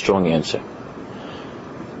have to have a strong answer.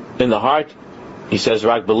 In the heart, he says,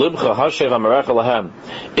 if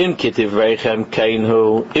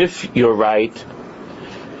you're right,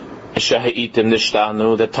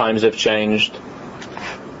 that times have changed.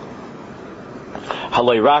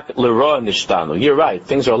 You're right,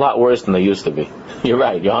 things are a lot worse than they used to be. You're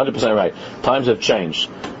right, you're 100% right. Times have changed.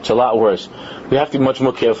 It's a lot worse. We have to be much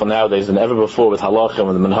more careful nowadays than ever before with halachim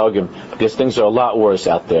and the minhagim, because things are a lot worse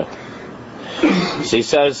out there. So he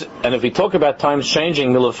says, and if we talk about times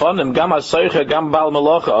changing, milafonim gam hasoicha gam bal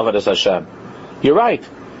malacha avodas Hashem. You're right.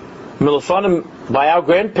 Milafonim, by our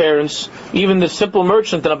grandparents, even the simple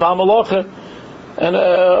merchant and a bal malacha and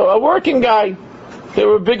a working guy, they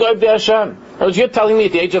were big of the Hashem. Whereas you're telling me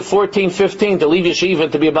at the age of 14, 15 to leave yeshiva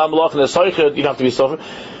and to be a bal malacha and a soicha, you don't have to be sofer.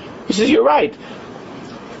 He says, you're right.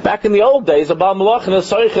 Back in the old days, a bal malacha and a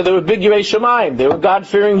soicha, they were big Yirei Shamayim. They were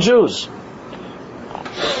God-fearing Jews.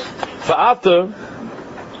 Fa'ata,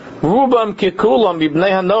 Rubam kekulam b'bnei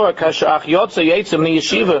hanoah kasha'ach yotza yetzim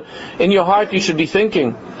yeshiva. In your heart, you should be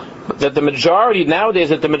thinking that the majority nowadays,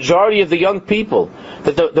 that the majority of the young people,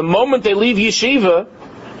 that the moment they leave yeshiva,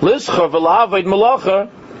 lischa v'la'avad malacha,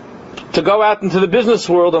 to go out into the business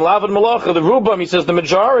world and la'avad malacha, the Rubam, he says, the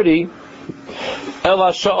majority,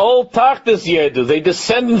 ela sha'ol tachtis yedu, they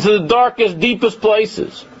descend into the darkest, deepest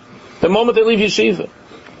places. The moment they leave yeshiva.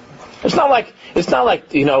 It's not like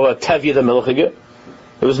Tevye the Melchige.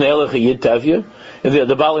 It was an Elech Yid Tevye,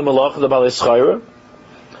 the Bali Malach, the Bali Schayra,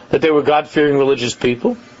 that they were God-fearing religious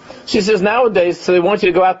people. So he says nowadays, so they want you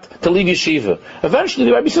to go out to leave yeshiva. Eventually,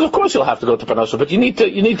 the Rebbe says, of course you'll have to go to Parnassus, but you need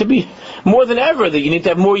to be more than ever. That you need to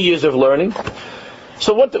have more years of learning.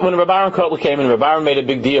 So when Rabbi Aaron Kotler came in, Rabbi Aaron made a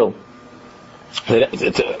big deal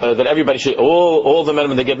that everybody should, all the men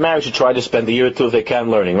when they get married should try to spend a year or two if they can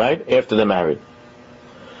learning, right after they're married.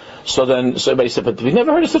 So everybody said, but we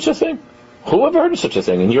never heard of such a thing. Who ever heard of such a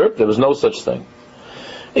thing? In Europe, there was no such thing.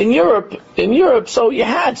 In Europe, so you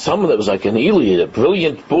had someone that was like an Eli, a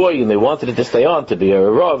brilliant boy, and they wanted it to stay on, to be a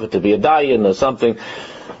Rav, to be a Dayan or something.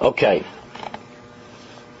 Okay.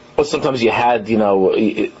 Or sometimes you had, there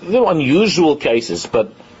were unusual cases,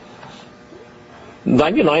 but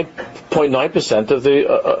 99.9% of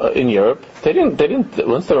in Europe, they didn't,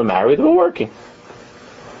 once they were married, they were working.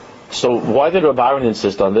 So why did Rabbi Aaron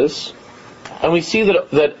insist on this? And we see that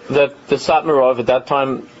the Satmarov at that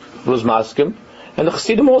time was Maskim, and the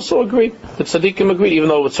Chassidim also agreed. The Tzaddikim agreed, even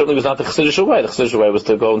though it certainly was not the Chassidish way. The Chassidish way was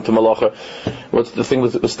to go into Malacha. What's the thing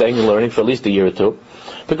was staying and learning for at least a year or two,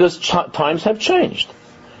 because times have changed.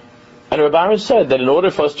 And Rabbi Aaron said that in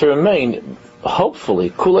order for us to remain,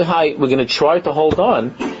 hopefully, Kulei, we're going to try to hold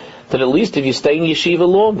on, that at least if you stay in yeshiva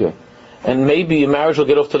longer, and maybe your marriage will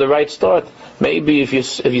get off to the right start. Maybe if you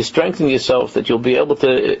strengthen yourself, that you'll be able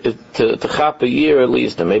to chap a year at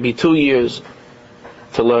least, and maybe 2 years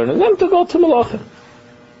to learn, and then to go to Malacha.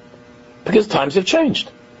 Because times have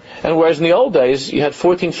changed. And whereas in the old days, you had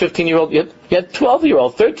 14, 15-year-old, you had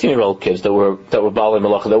 12-year-old, 13-year-old kids that were Baalei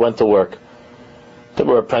Malacha, that went to work, that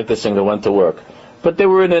were apprenticing, that went to work. But they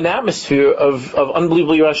were in an atmosphere of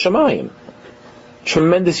unbelievable Yiras Shamayim.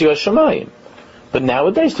 Tremendous Yiras Shamayim. But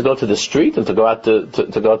nowadays, to go to the street and to go out to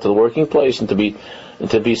go out to the working place and to be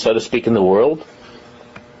so to speak in the world,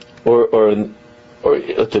 or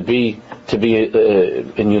to be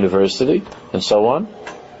in university and so on.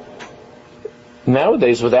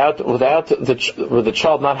 Nowadays, with the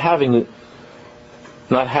child not having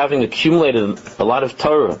accumulated a lot of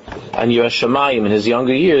Torah and Yiras Shamayim in his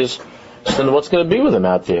younger years, so then what's going to be with him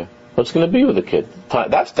out there? What's going to be with the kid?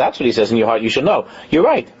 That's what he says in your heart. You should know. You're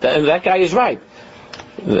right, and that guy is right.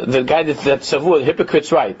 The guy that Savur, the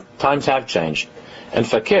hypocrite's right. Times have changed. And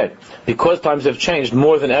fakir, because times have changed,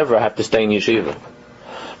 more than ever I have to stay in yeshiva.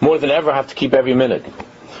 More than ever I have to keep every minute.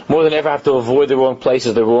 More than ever I have to avoid the wrong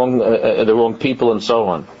places, the wrong people, and so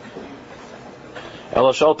on.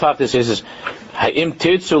 Elashol Taftis says, You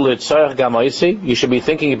should be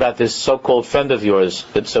thinking about this so-called friend of yours,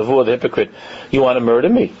 the tzavur, the hypocrite. You want to murder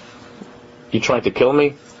me? You trying to kill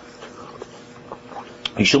me?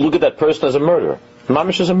 You should look at that person as a murderer.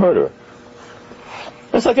 Mamish is a murderer.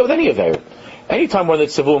 It's like with any Aveira. Anytime one of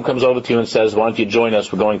the tzavurim comes over to you and says, "Why don't you join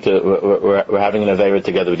us? We're having an Aveira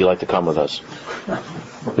together. Would you like to come with us?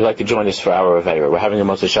 Would you like to join us for our Aveira? We're having a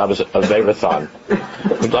Motzei Shabbos Aveira-thon.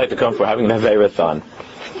 Would you like to come for having an Aveira-thon?"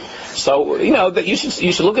 So, that you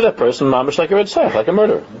should look at that person, mamish, like a ritzach, like a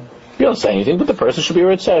murderer. You don't say anything, but the person should be a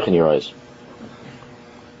ritzach in your eyes.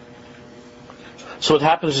 So what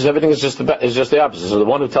happens is everything is just the opposite. So the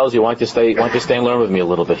one who tells you, why don't you stay and learn with me a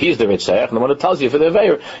little bit, he's the ritzach, and the one who tells you for the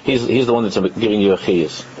aveir, he's the one that's giving you a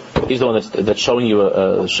chiyus. He's the one that's showing you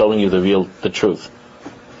the truth.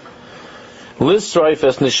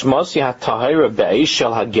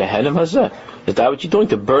 Is that what you're doing,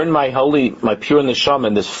 to burn my pure neshama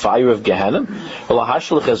in this fire of Gehenna?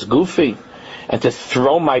 And to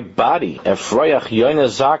throw my body,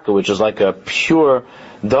 which is like a pure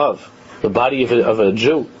dove, the body of a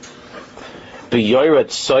Jew.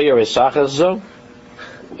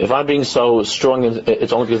 If I'm being so strong,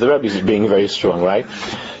 it's only because the Rebbe is being very strong, right?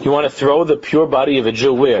 You want to throw the pure body of a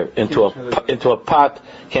Jew where? Into a pot.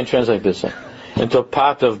 Can't translate this. Into a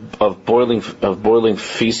pot of boiling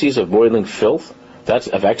feces, of boiling filth. That's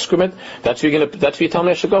of excrement. That's where you tell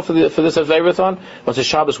me I should go for this Aveirathon? Motzei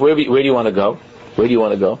Shabbos, where do you want to go? Where do you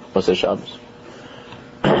want to go? Motzei Shabbos.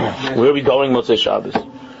 Where are we going, Motzei Shabbos?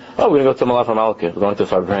 Oh, we're going to go to Malaf HaMalkeh. We're going to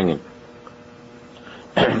Farbrengen.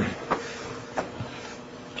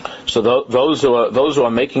 So those who are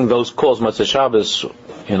making those calls, Motzei Shabbos,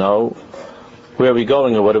 where are we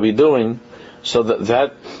going or what are we doing? So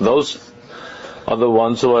that those are the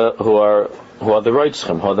ones who are the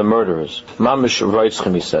Reitzchem, who are the murderers. Mamish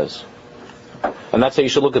Reitzchem, he says. And that's how you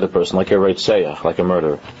should look at the person, like a Reitzeyach, like a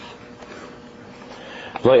murderer.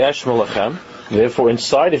 Therefore,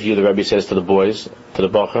 inside of you, the Rebbe says to the boys, to the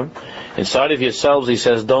Bachim, inside of yourselves, he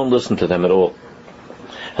says, don't listen to them at all.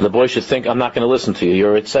 And the boys should think, I'm not going to listen to you,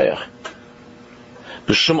 you're a Reitzeyach.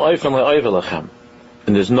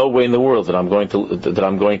 And there's no way in the world that I'm going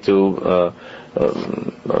to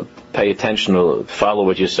pay attention or follow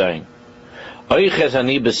what you're saying. I'm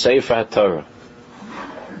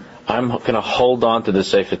going to hold on to the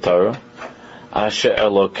Sefer Torah, Asher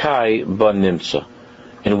Elokai ba nimtza,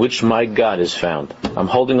 in which my God is found. I'm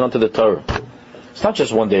holding on to the Torah. It's not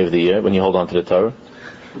just one day of the year when you hold on to the Torah.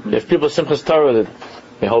 If people Simchas Torah,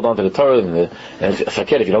 they hold on to the Torah, and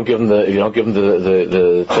forget, if you don't give them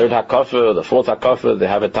the third hakafa or the fourth hakafa, they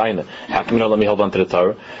have a taina. How come you don't let me hold on to the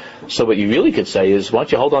Torah? So what you really could say is, why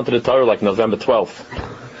don't you hold on to the Torah like November 12th?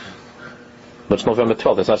 But it's November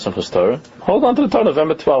 12th, it's not Simchas Torah. Hold on to the Torah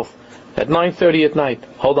November 12th, at 9:30 at night.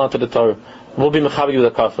 Hold on to the Torah. We'll be mechavi with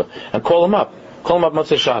a kafa. And call them up. Call them up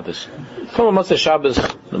Motzei Shabbos. Call them Motzei Shabbos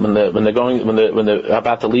when they're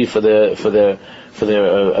about to leave for their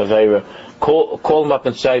Aveira. Call them up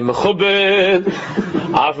and say, Mechubed,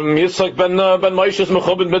 Avim Yitzchak ben Moshe is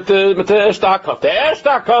Mechubed mit der erste hakafa. The erste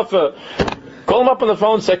hakafa. Call them up on the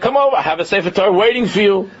phone and say, come over, I have a Sefer Torah waiting for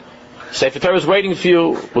you. Sefer Torah is waiting for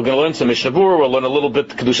you. We're going to learn some Mishnah Berurah, we'll learn a little bit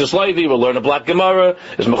Kedushas Levi, we'll learn a Black Gemara.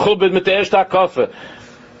 Is Mechubed mit der erste hakafa.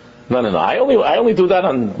 No. I only do that I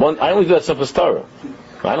only do that Simchas Torah.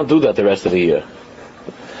 I don't do that the rest of the year.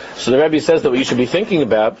 So the Rebbe says that what you should be thinking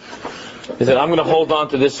about is that I'm going to hold on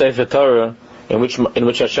to this Sefer Torah in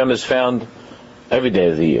which Hashem is found every day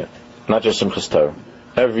of the year, not just Simchas Torah,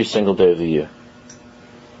 every single day of the year.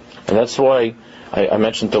 And that's why I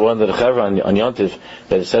mentioned to one of the Chevra on Yontiv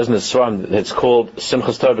that it says in the Swarm that it's called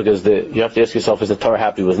Simchas Torah because you have to ask yourself, is the Torah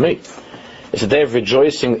happy with me? It's a day of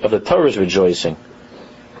rejoicing, of the Torah's rejoicing.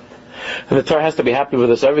 And the Torah has to be happy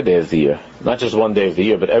with us every day of the year. Not just one day of the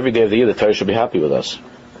year, but every day of the year the Torah should be happy with us.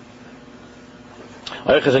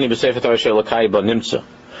 And with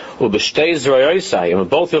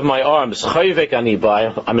both of my arms,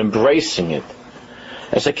 I'm embracing it.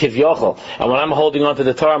 It's a kivyochel. And when I'm holding on to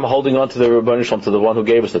the Torah, I'm holding on to the Rebbeinu Shalom, to the one who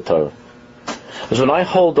gave us the Torah. Because when I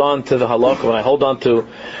hold on to the halakha, when I hold on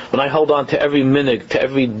to every minig, to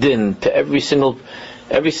every din, to every single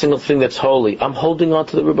thing that's holy, I'm holding on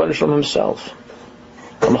to the Rebbeinu Shalom himself.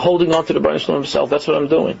 I'm holding on to the Rebbeinu Shalom himself. That's what I'm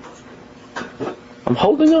doing. I'm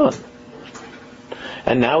holding on.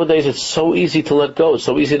 And nowadays it's so easy to let go. It's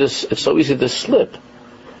so easy to slip.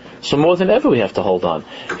 So more than ever we have to hold on.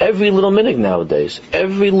 Every little minhag nowadays.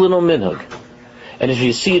 Every little minhag. And if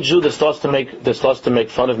you see a Jew that starts to make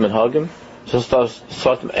fun of minhagim,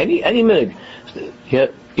 any minhag,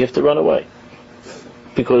 you have to run away.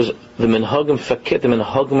 Because the minhagim fakir, the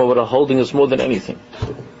minhagim are what are holding us more than anything.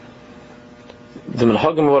 The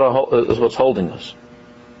Menhagim is what's holding us.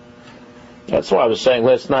 That's why I was saying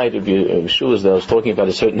last night, if Shu was there, I was talking about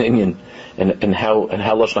a certain Indian and how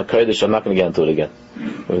Lashon HaKodesh. I'm not going to get into it again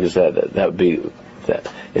because that would be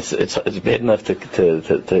that it's bad enough to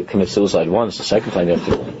commit suicide once. The second time you have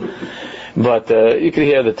to. But you could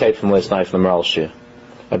hear the tape from last night from the Maral Shir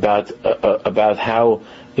about how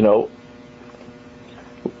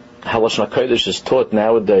how Lashon HaKodesh is taught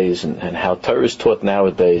nowadays and how Torah is taught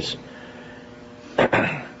nowadays.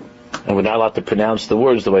 And we're not allowed to pronounce the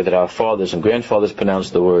words the way that our fathers and grandfathers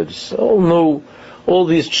pronounced the words. All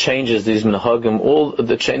these changes, these minhagim, all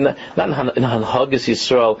the change, not in Hanhagas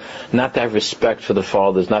Yisrael, not to have respect for the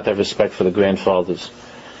fathers, not to have respect for the grandfathers.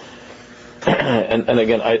 and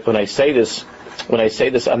again, when I say this,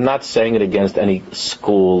 I'm not saying it against any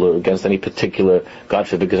school or against any particular, God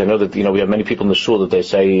forbid, because I know that we have many people in the shul that they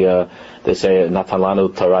say Natan lanu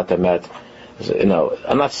Torat Emet.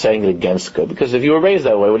 I'm not saying it against God, because if you were raised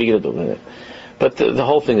that way, what are you going to do? But the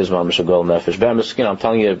whole thing is mamash agol nefesh. I'm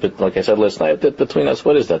telling you, but like I said last night, between us,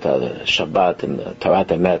 what is that? Shabbat and Torat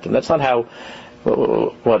Emet, and that's not how.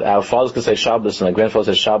 What our fathers could say Shabbos and our grandfathers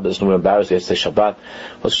say Shabbos, and we're embarrassed they say Shabbat.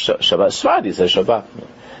 Well, Shabbat Svadi says Shabbat.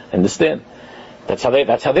 Understand? That's how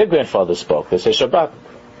their grandfathers spoke. They say Shabbat,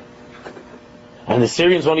 and the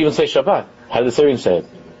Syrians won't even say Shabbat. How do the Syrians say it?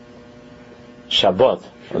 Shabbat.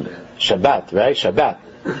 Shabbat, right? Shabbat.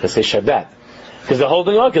 They say Shabbat. Because they're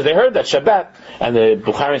holding on, because they heard that Shabbat. And the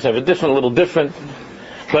Bukharians have a little different.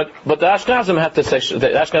 But the Ashkenazim have to say, the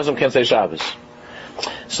Ashkenazim can't say Shabbos.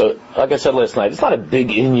 So, like I said last night, it's not a big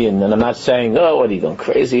Indian, and I'm not saying, what are you going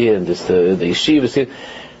crazy, and the yeshiva.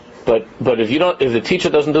 But if the teacher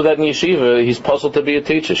doesn't do that in yeshiva, he's puzzled to be a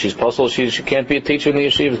teacher. She's puzzled, she can't be a teacher in the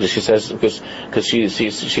yeshiva, because she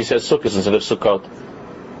says Sukkot instead of Sukkot.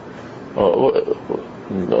 Or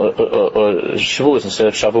Shavuos instead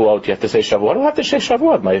of Shavuot, you have to say Shavuot. Why do I have to say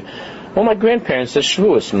Shavuot? My grandparents said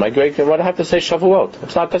Shavuos, and my why do I have to say Shavuot?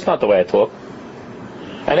 That's not the way I talk.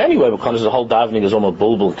 And anyway, because the whole davening is almost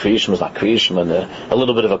bulbul, Kriyishim is not Kriyishim, and a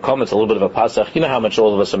little bit of a comment, a little bit of a Pasach. You know how much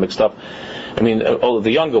all of us are mixed up. I mean, all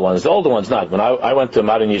the younger ones, the older ones not. When I went to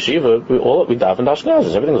modern yeshiva, we davened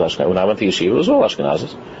Ashkenazis. Everything was Ashkenazis. When I went to yeshiva, it was all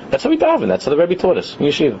Ashkenazis. That's how we davened. That's how the Rebbe taught us in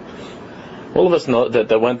yeshiva. All of us know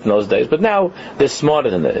that went in those days, but now they're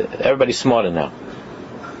smarter than that. Everybody's smarter now.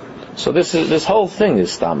 So this whole thing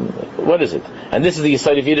is stam. What is it? And this is the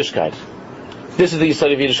Yisrael of Yiddishkeit. This is the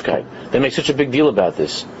Yisrael of Yiddishkeit. They make such a big deal about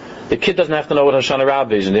this. The kid doesn't have to know what Hoshana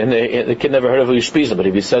Rabbah is, and the kid never heard of Yishpiza, but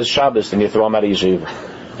if he says Shabbos, then you throw him out of yeshiva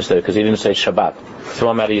instead, because he didn't say Shabbat.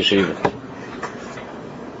 Throw him out of yeshiva.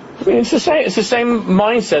 I mean, it's the same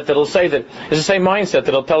mindset that'll say that. It's the same mindset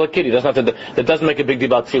that'll tell a kid that doesn't make a big deal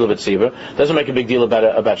about Tefillah B'Tziva, doesn't make a big deal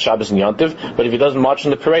about Shabbos and Yontiv, but if he doesn't march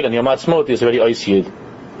in the parade on Yom Ha'atzmaut, he's already Ois Yid.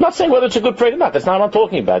 I'm not saying whether it's a good parade or not. That's not what I'm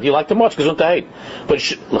talking about. You like to march because you want to hate. But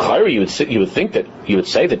l'chayri, you would think that you would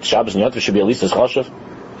say that Shabbos and Yontiv should be at least as chashuv.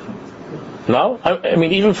 No, I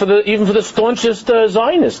mean even for the staunchest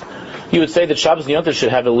Zionist, you would say that Shabbos and Yontiv should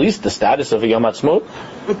have at least the status of a Yom Ha'atzmaut.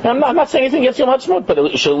 I'm not saying anything against Yom Ha'atzmaut, but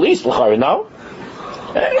it should at least l'chayri, no.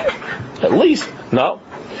 At least no.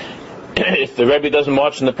 If the Rebbe doesn't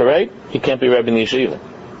march in the parade, he can't be Rebbe in the yeshiva.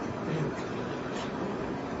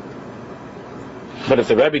 But if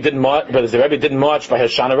the Rebbe didn't march by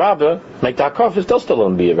Hoshana Rabbah, make the hakafah, he'll still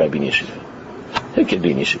be a Rebbe in yeshiva. He could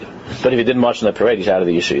be in yeshiva. But if he didn't march in the parade, he's out of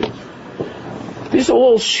the yeshiva. These are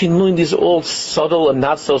all shinui. These are all subtle and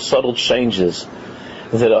not so subtle changes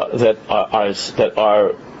that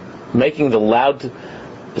are making the loud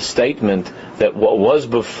statement that what was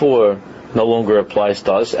before no longer applies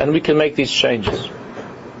to us, and we can make these changes.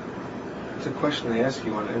 It's a question they ask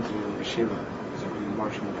you on the interview with yeshiva. Is it when you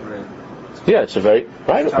march in the parade? Yeah, it's a very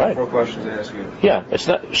right. Top right. 4 questions they ask you. Yeah, it's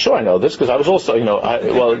not. Sure, I know this because I was also,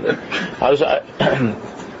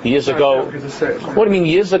 years ago. What do you mean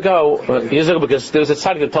years ago? Years ago, because there was a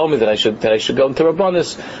tzaddik that told me that I should go into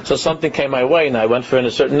Rabbanis. So something came my way, and I went for in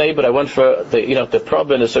a certain neighborhood. I went for the probe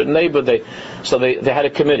in a certain neighborhood. They had a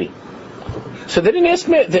committee. So they didn't ask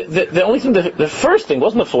me. The only thing, the first thing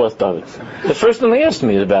wasn't the fourth David. The first thing they asked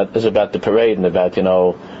me is about the parade and about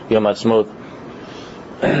Yom Ha'atzmaut.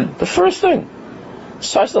 The first thing.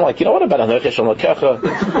 So I said, what about Anochesh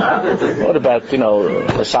Malakecha? What about,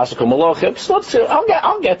 Sasako Malachim?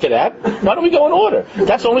 I'll get to that. Why don't we go in order?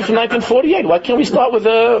 That's only from 1948. Why can't we start with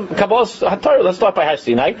Kabbalah's HaTorah? Let's start by Har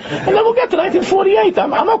Sinai, and then we'll get to 1948.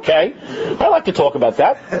 I'm okay. I like to talk about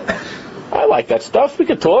that. I like that stuff. We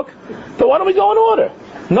could talk. But why don't we go in order?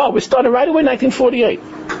 No, we're starting right away 1948.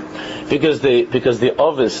 Because the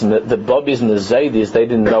Ovis and the Bobbies and the Zaydis, they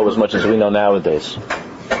didn't know as much as we know nowadays.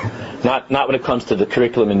 Not when it comes to the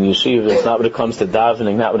curriculum in yeshivas, not when it comes to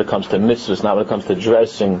davening, not when it comes to mitzvahs, not when it comes to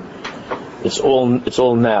dressing. It's all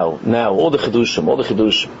now, all the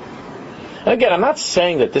chidushim. And again, I'm not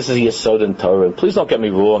saying that this is Yesod in Torah. Please don't get me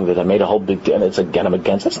wrong that I made a whole big deal and it's again I'm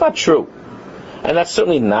against. That's not true. And that's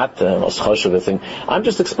certainly not the most chashuv thing. I'm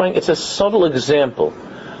just explaining it's a subtle example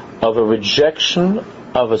of a rejection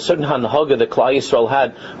of a certain hanhaga that Klal Yisrael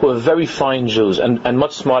had, who are very fine Jews and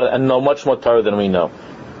much smarter and know much more Torah than we know.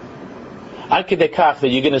 Akidekach that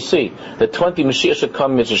you're going to see that 20 Mashiach should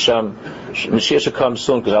come, Mashiach should come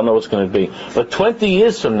soon because I don't know what's going to be. But 20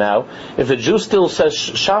 years from now, if a Jew still says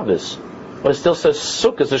Shabbos or still says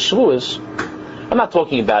Sukkot or Shavuos, I'm not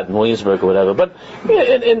talking about in Williamsburg or whatever, but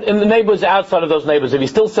in the neighborhoods outside of those neighborhoods, if he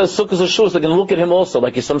still says Sukkot or Shavuos, they're going to look at him also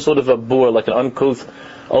like he's some sort of a boor, like an uncouth,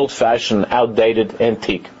 old-fashioned, outdated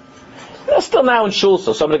antique. That's still now in shul,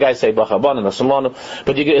 so some of the guys say Bachaban and Nasan Lanu,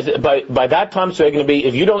 but by that time, so you're going to be,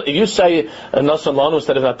 if you say Nasan Lanu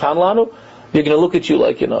instead of Natan Lanu, they're going to look at you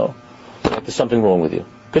like, like there's something wrong with you.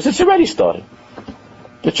 Because it's already starting.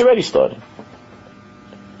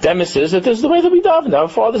 Demis is that this is the way that we daven. Our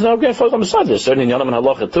fathers and our grandfathers on the side. There's certainly in Yonam and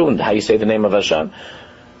Halacha too, and how you say the name of Hashem,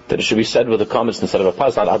 that it should be said with the comments instead of a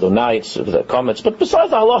pas, not Adonai, it's with the comments. But besides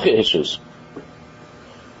the Halacha issues,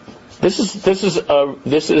 this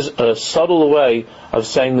is a subtle way of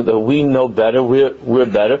saying that we know better, we're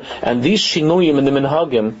better, and these shinuyim in the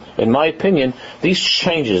minhagim, in my opinion, these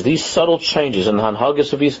changes, these subtle changes in the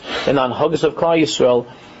hanhagas of Klal Yisrael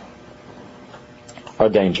are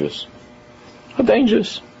dangerous.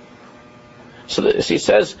 So he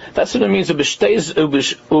says that's what it means. That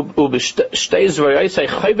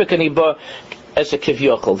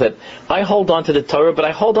I hold on to the Torah, but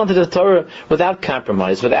I hold on to the Torah without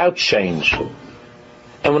compromise, without change.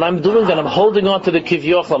 And when I'm doing that, I'm holding on to the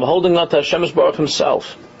Kivyochel, I'm holding on to Hashem Baruch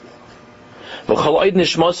Himself. And as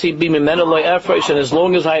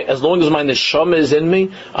long as my neshama is in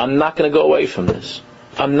me, I'm not going to go away from this.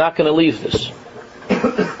 I'm not going to leave this.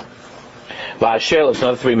 It's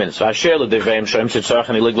another 3 minutes. So then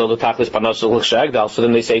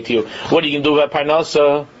they say to you, what are you going to do about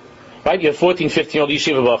Parnasa? Right? You're a 14, 15-year-old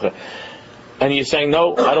yeshiva bacher. And you're saying,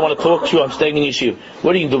 no, I don't want to talk to you, I'm staying in yeshiva.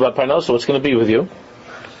 What are you going to do about Parnasa? What's going to be with you?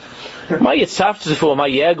 What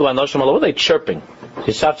are they chirping?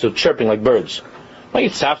 Chirping like birds.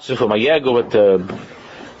 With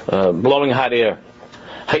blowing hot air.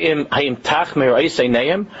 Are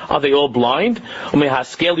they all blind?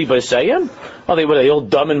 Are they all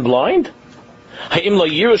dumb and blind? Even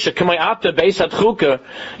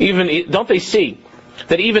don't they see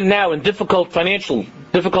that even now in difficult financial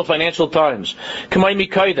times, when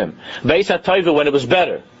it was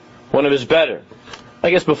better, I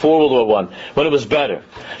guess before World War I, when it was better,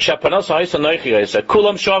 it's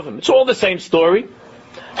all the same story.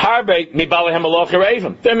 There are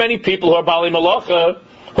many people who are Bali Malacha,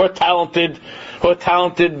 who are talented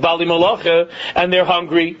Bali Malacha, and they're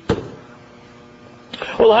hungry.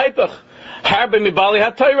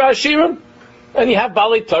 And you have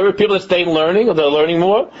Bali Torah, people that stay learning, or they're learning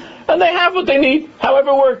more, and they have what they need,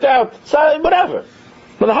 however it worked out. So, whatever.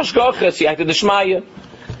 But the Hashgacha, you acted the Shmaya.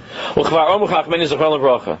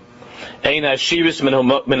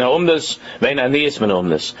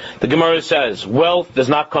 The Gemara says, wealth does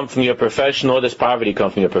not come from your profession, nor does poverty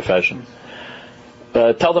come from your profession.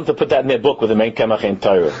 Tell them to put that in their book with the main Kemach in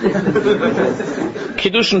Torah.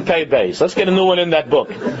 Kiddushin Pei Beis. Let's get a new one in that book.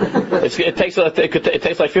 It takes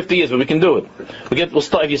like 50 years, but we can do it. We'll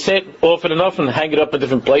start. If you say it often enough and hang it up in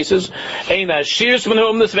different places. There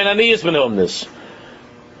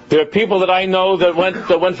are people that I know that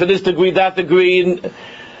went for this degree, that degree,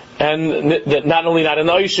 and that not only not an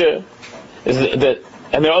Oisha, and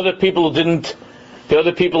there are other people who didn't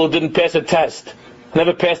pass a test,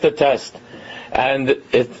 never passed a test. And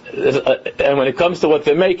when it comes to what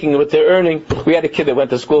they're making, what they're earning, we had a kid that went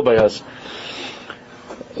to school by us.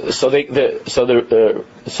 So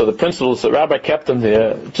the principal, the rabbi kept him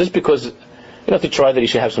there just because, to try that he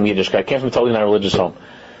should have some Yiddishkeit. I came from a totally non-religious home.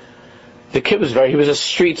 The kid he was a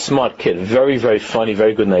street smart kid, very, very funny,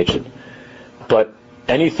 very good natured. But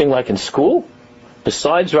anything like in school,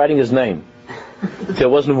 besides writing his name, there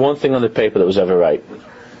wasn't one thing on the paper that was ever right.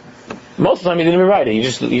 Most of the time he didn't even write it. He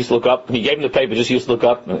just used to look up. He gave him the paper. Just used to look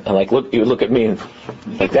up and he would look at me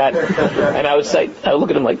like that. And I would look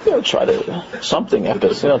at him like, try to something,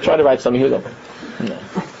 try to write something. He would go, no.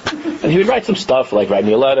 And he would write some stuff like write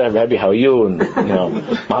me a letter, Rabbi, how are you, and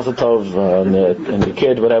Mazel Tov, and the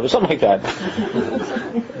kid, whatever, something like that.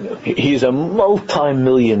 He's a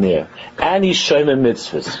multi-millionaire, and he's shomer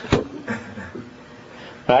mitzvahs.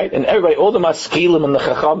 Right? And everybody, all the maskilim and the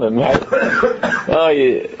chachamim,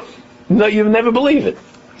 right? No, you never believe it.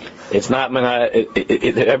 It's not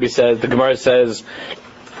the Rebbe says, the Gemara says,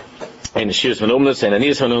 in the Shiras Menumnas and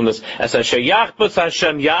Aniyas Menumnas, as Yachbus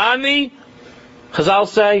Hashem Yani, Chazal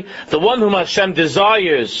say, the one whom Hashem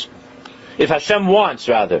desires, if Hashem wants,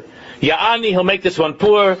 rather, Ya'ani, he'll make this one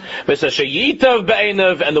poor, and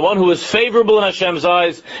the one who is favorable in Hashem's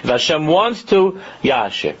eyes, if Hashem wants to,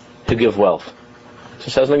 Yashir, to give wealth. So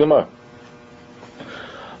it says in the Gemara.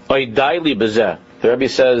 The Rebbe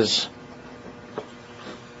says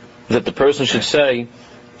that the person should say,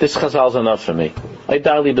 this Chazal is enough for me.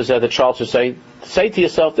 The child should say to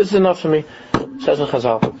yourself, this is enough for me. It says in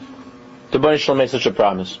Chazal. The Baruch shall make such a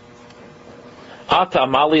promise. Right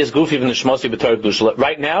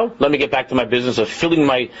now, let me get back to my business of filling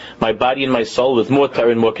my body and my soul with more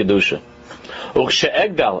Torah and more Kedusha.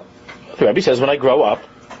 The Rebbe says, when I grow up,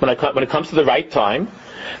 when it comes to the right time,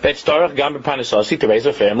 to raise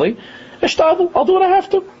a family, I'll do what I have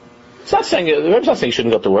to. It's not saying, the Rebbe's not saying you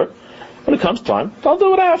shouldn't go to work. When it comes time, I'll do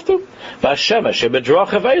what I have to.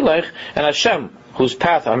 And Hashem, whose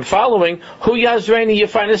path I'm following, Hu Yazreini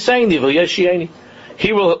Yefarneseni V'Yeshieni.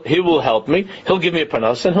 He will help me. He'll give me a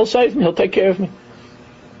panas and he'll save me. He'll take care of me.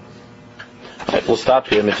 Right, we'll stop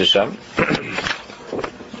here, Mr. Shem.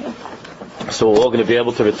 So we're all going to be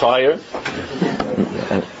able to retire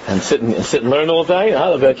and sit and learn all day.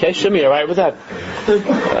 Okay, Shimmy, all right with that?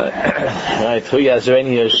 Right, Hu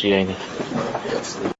Yazreini Yeshieni.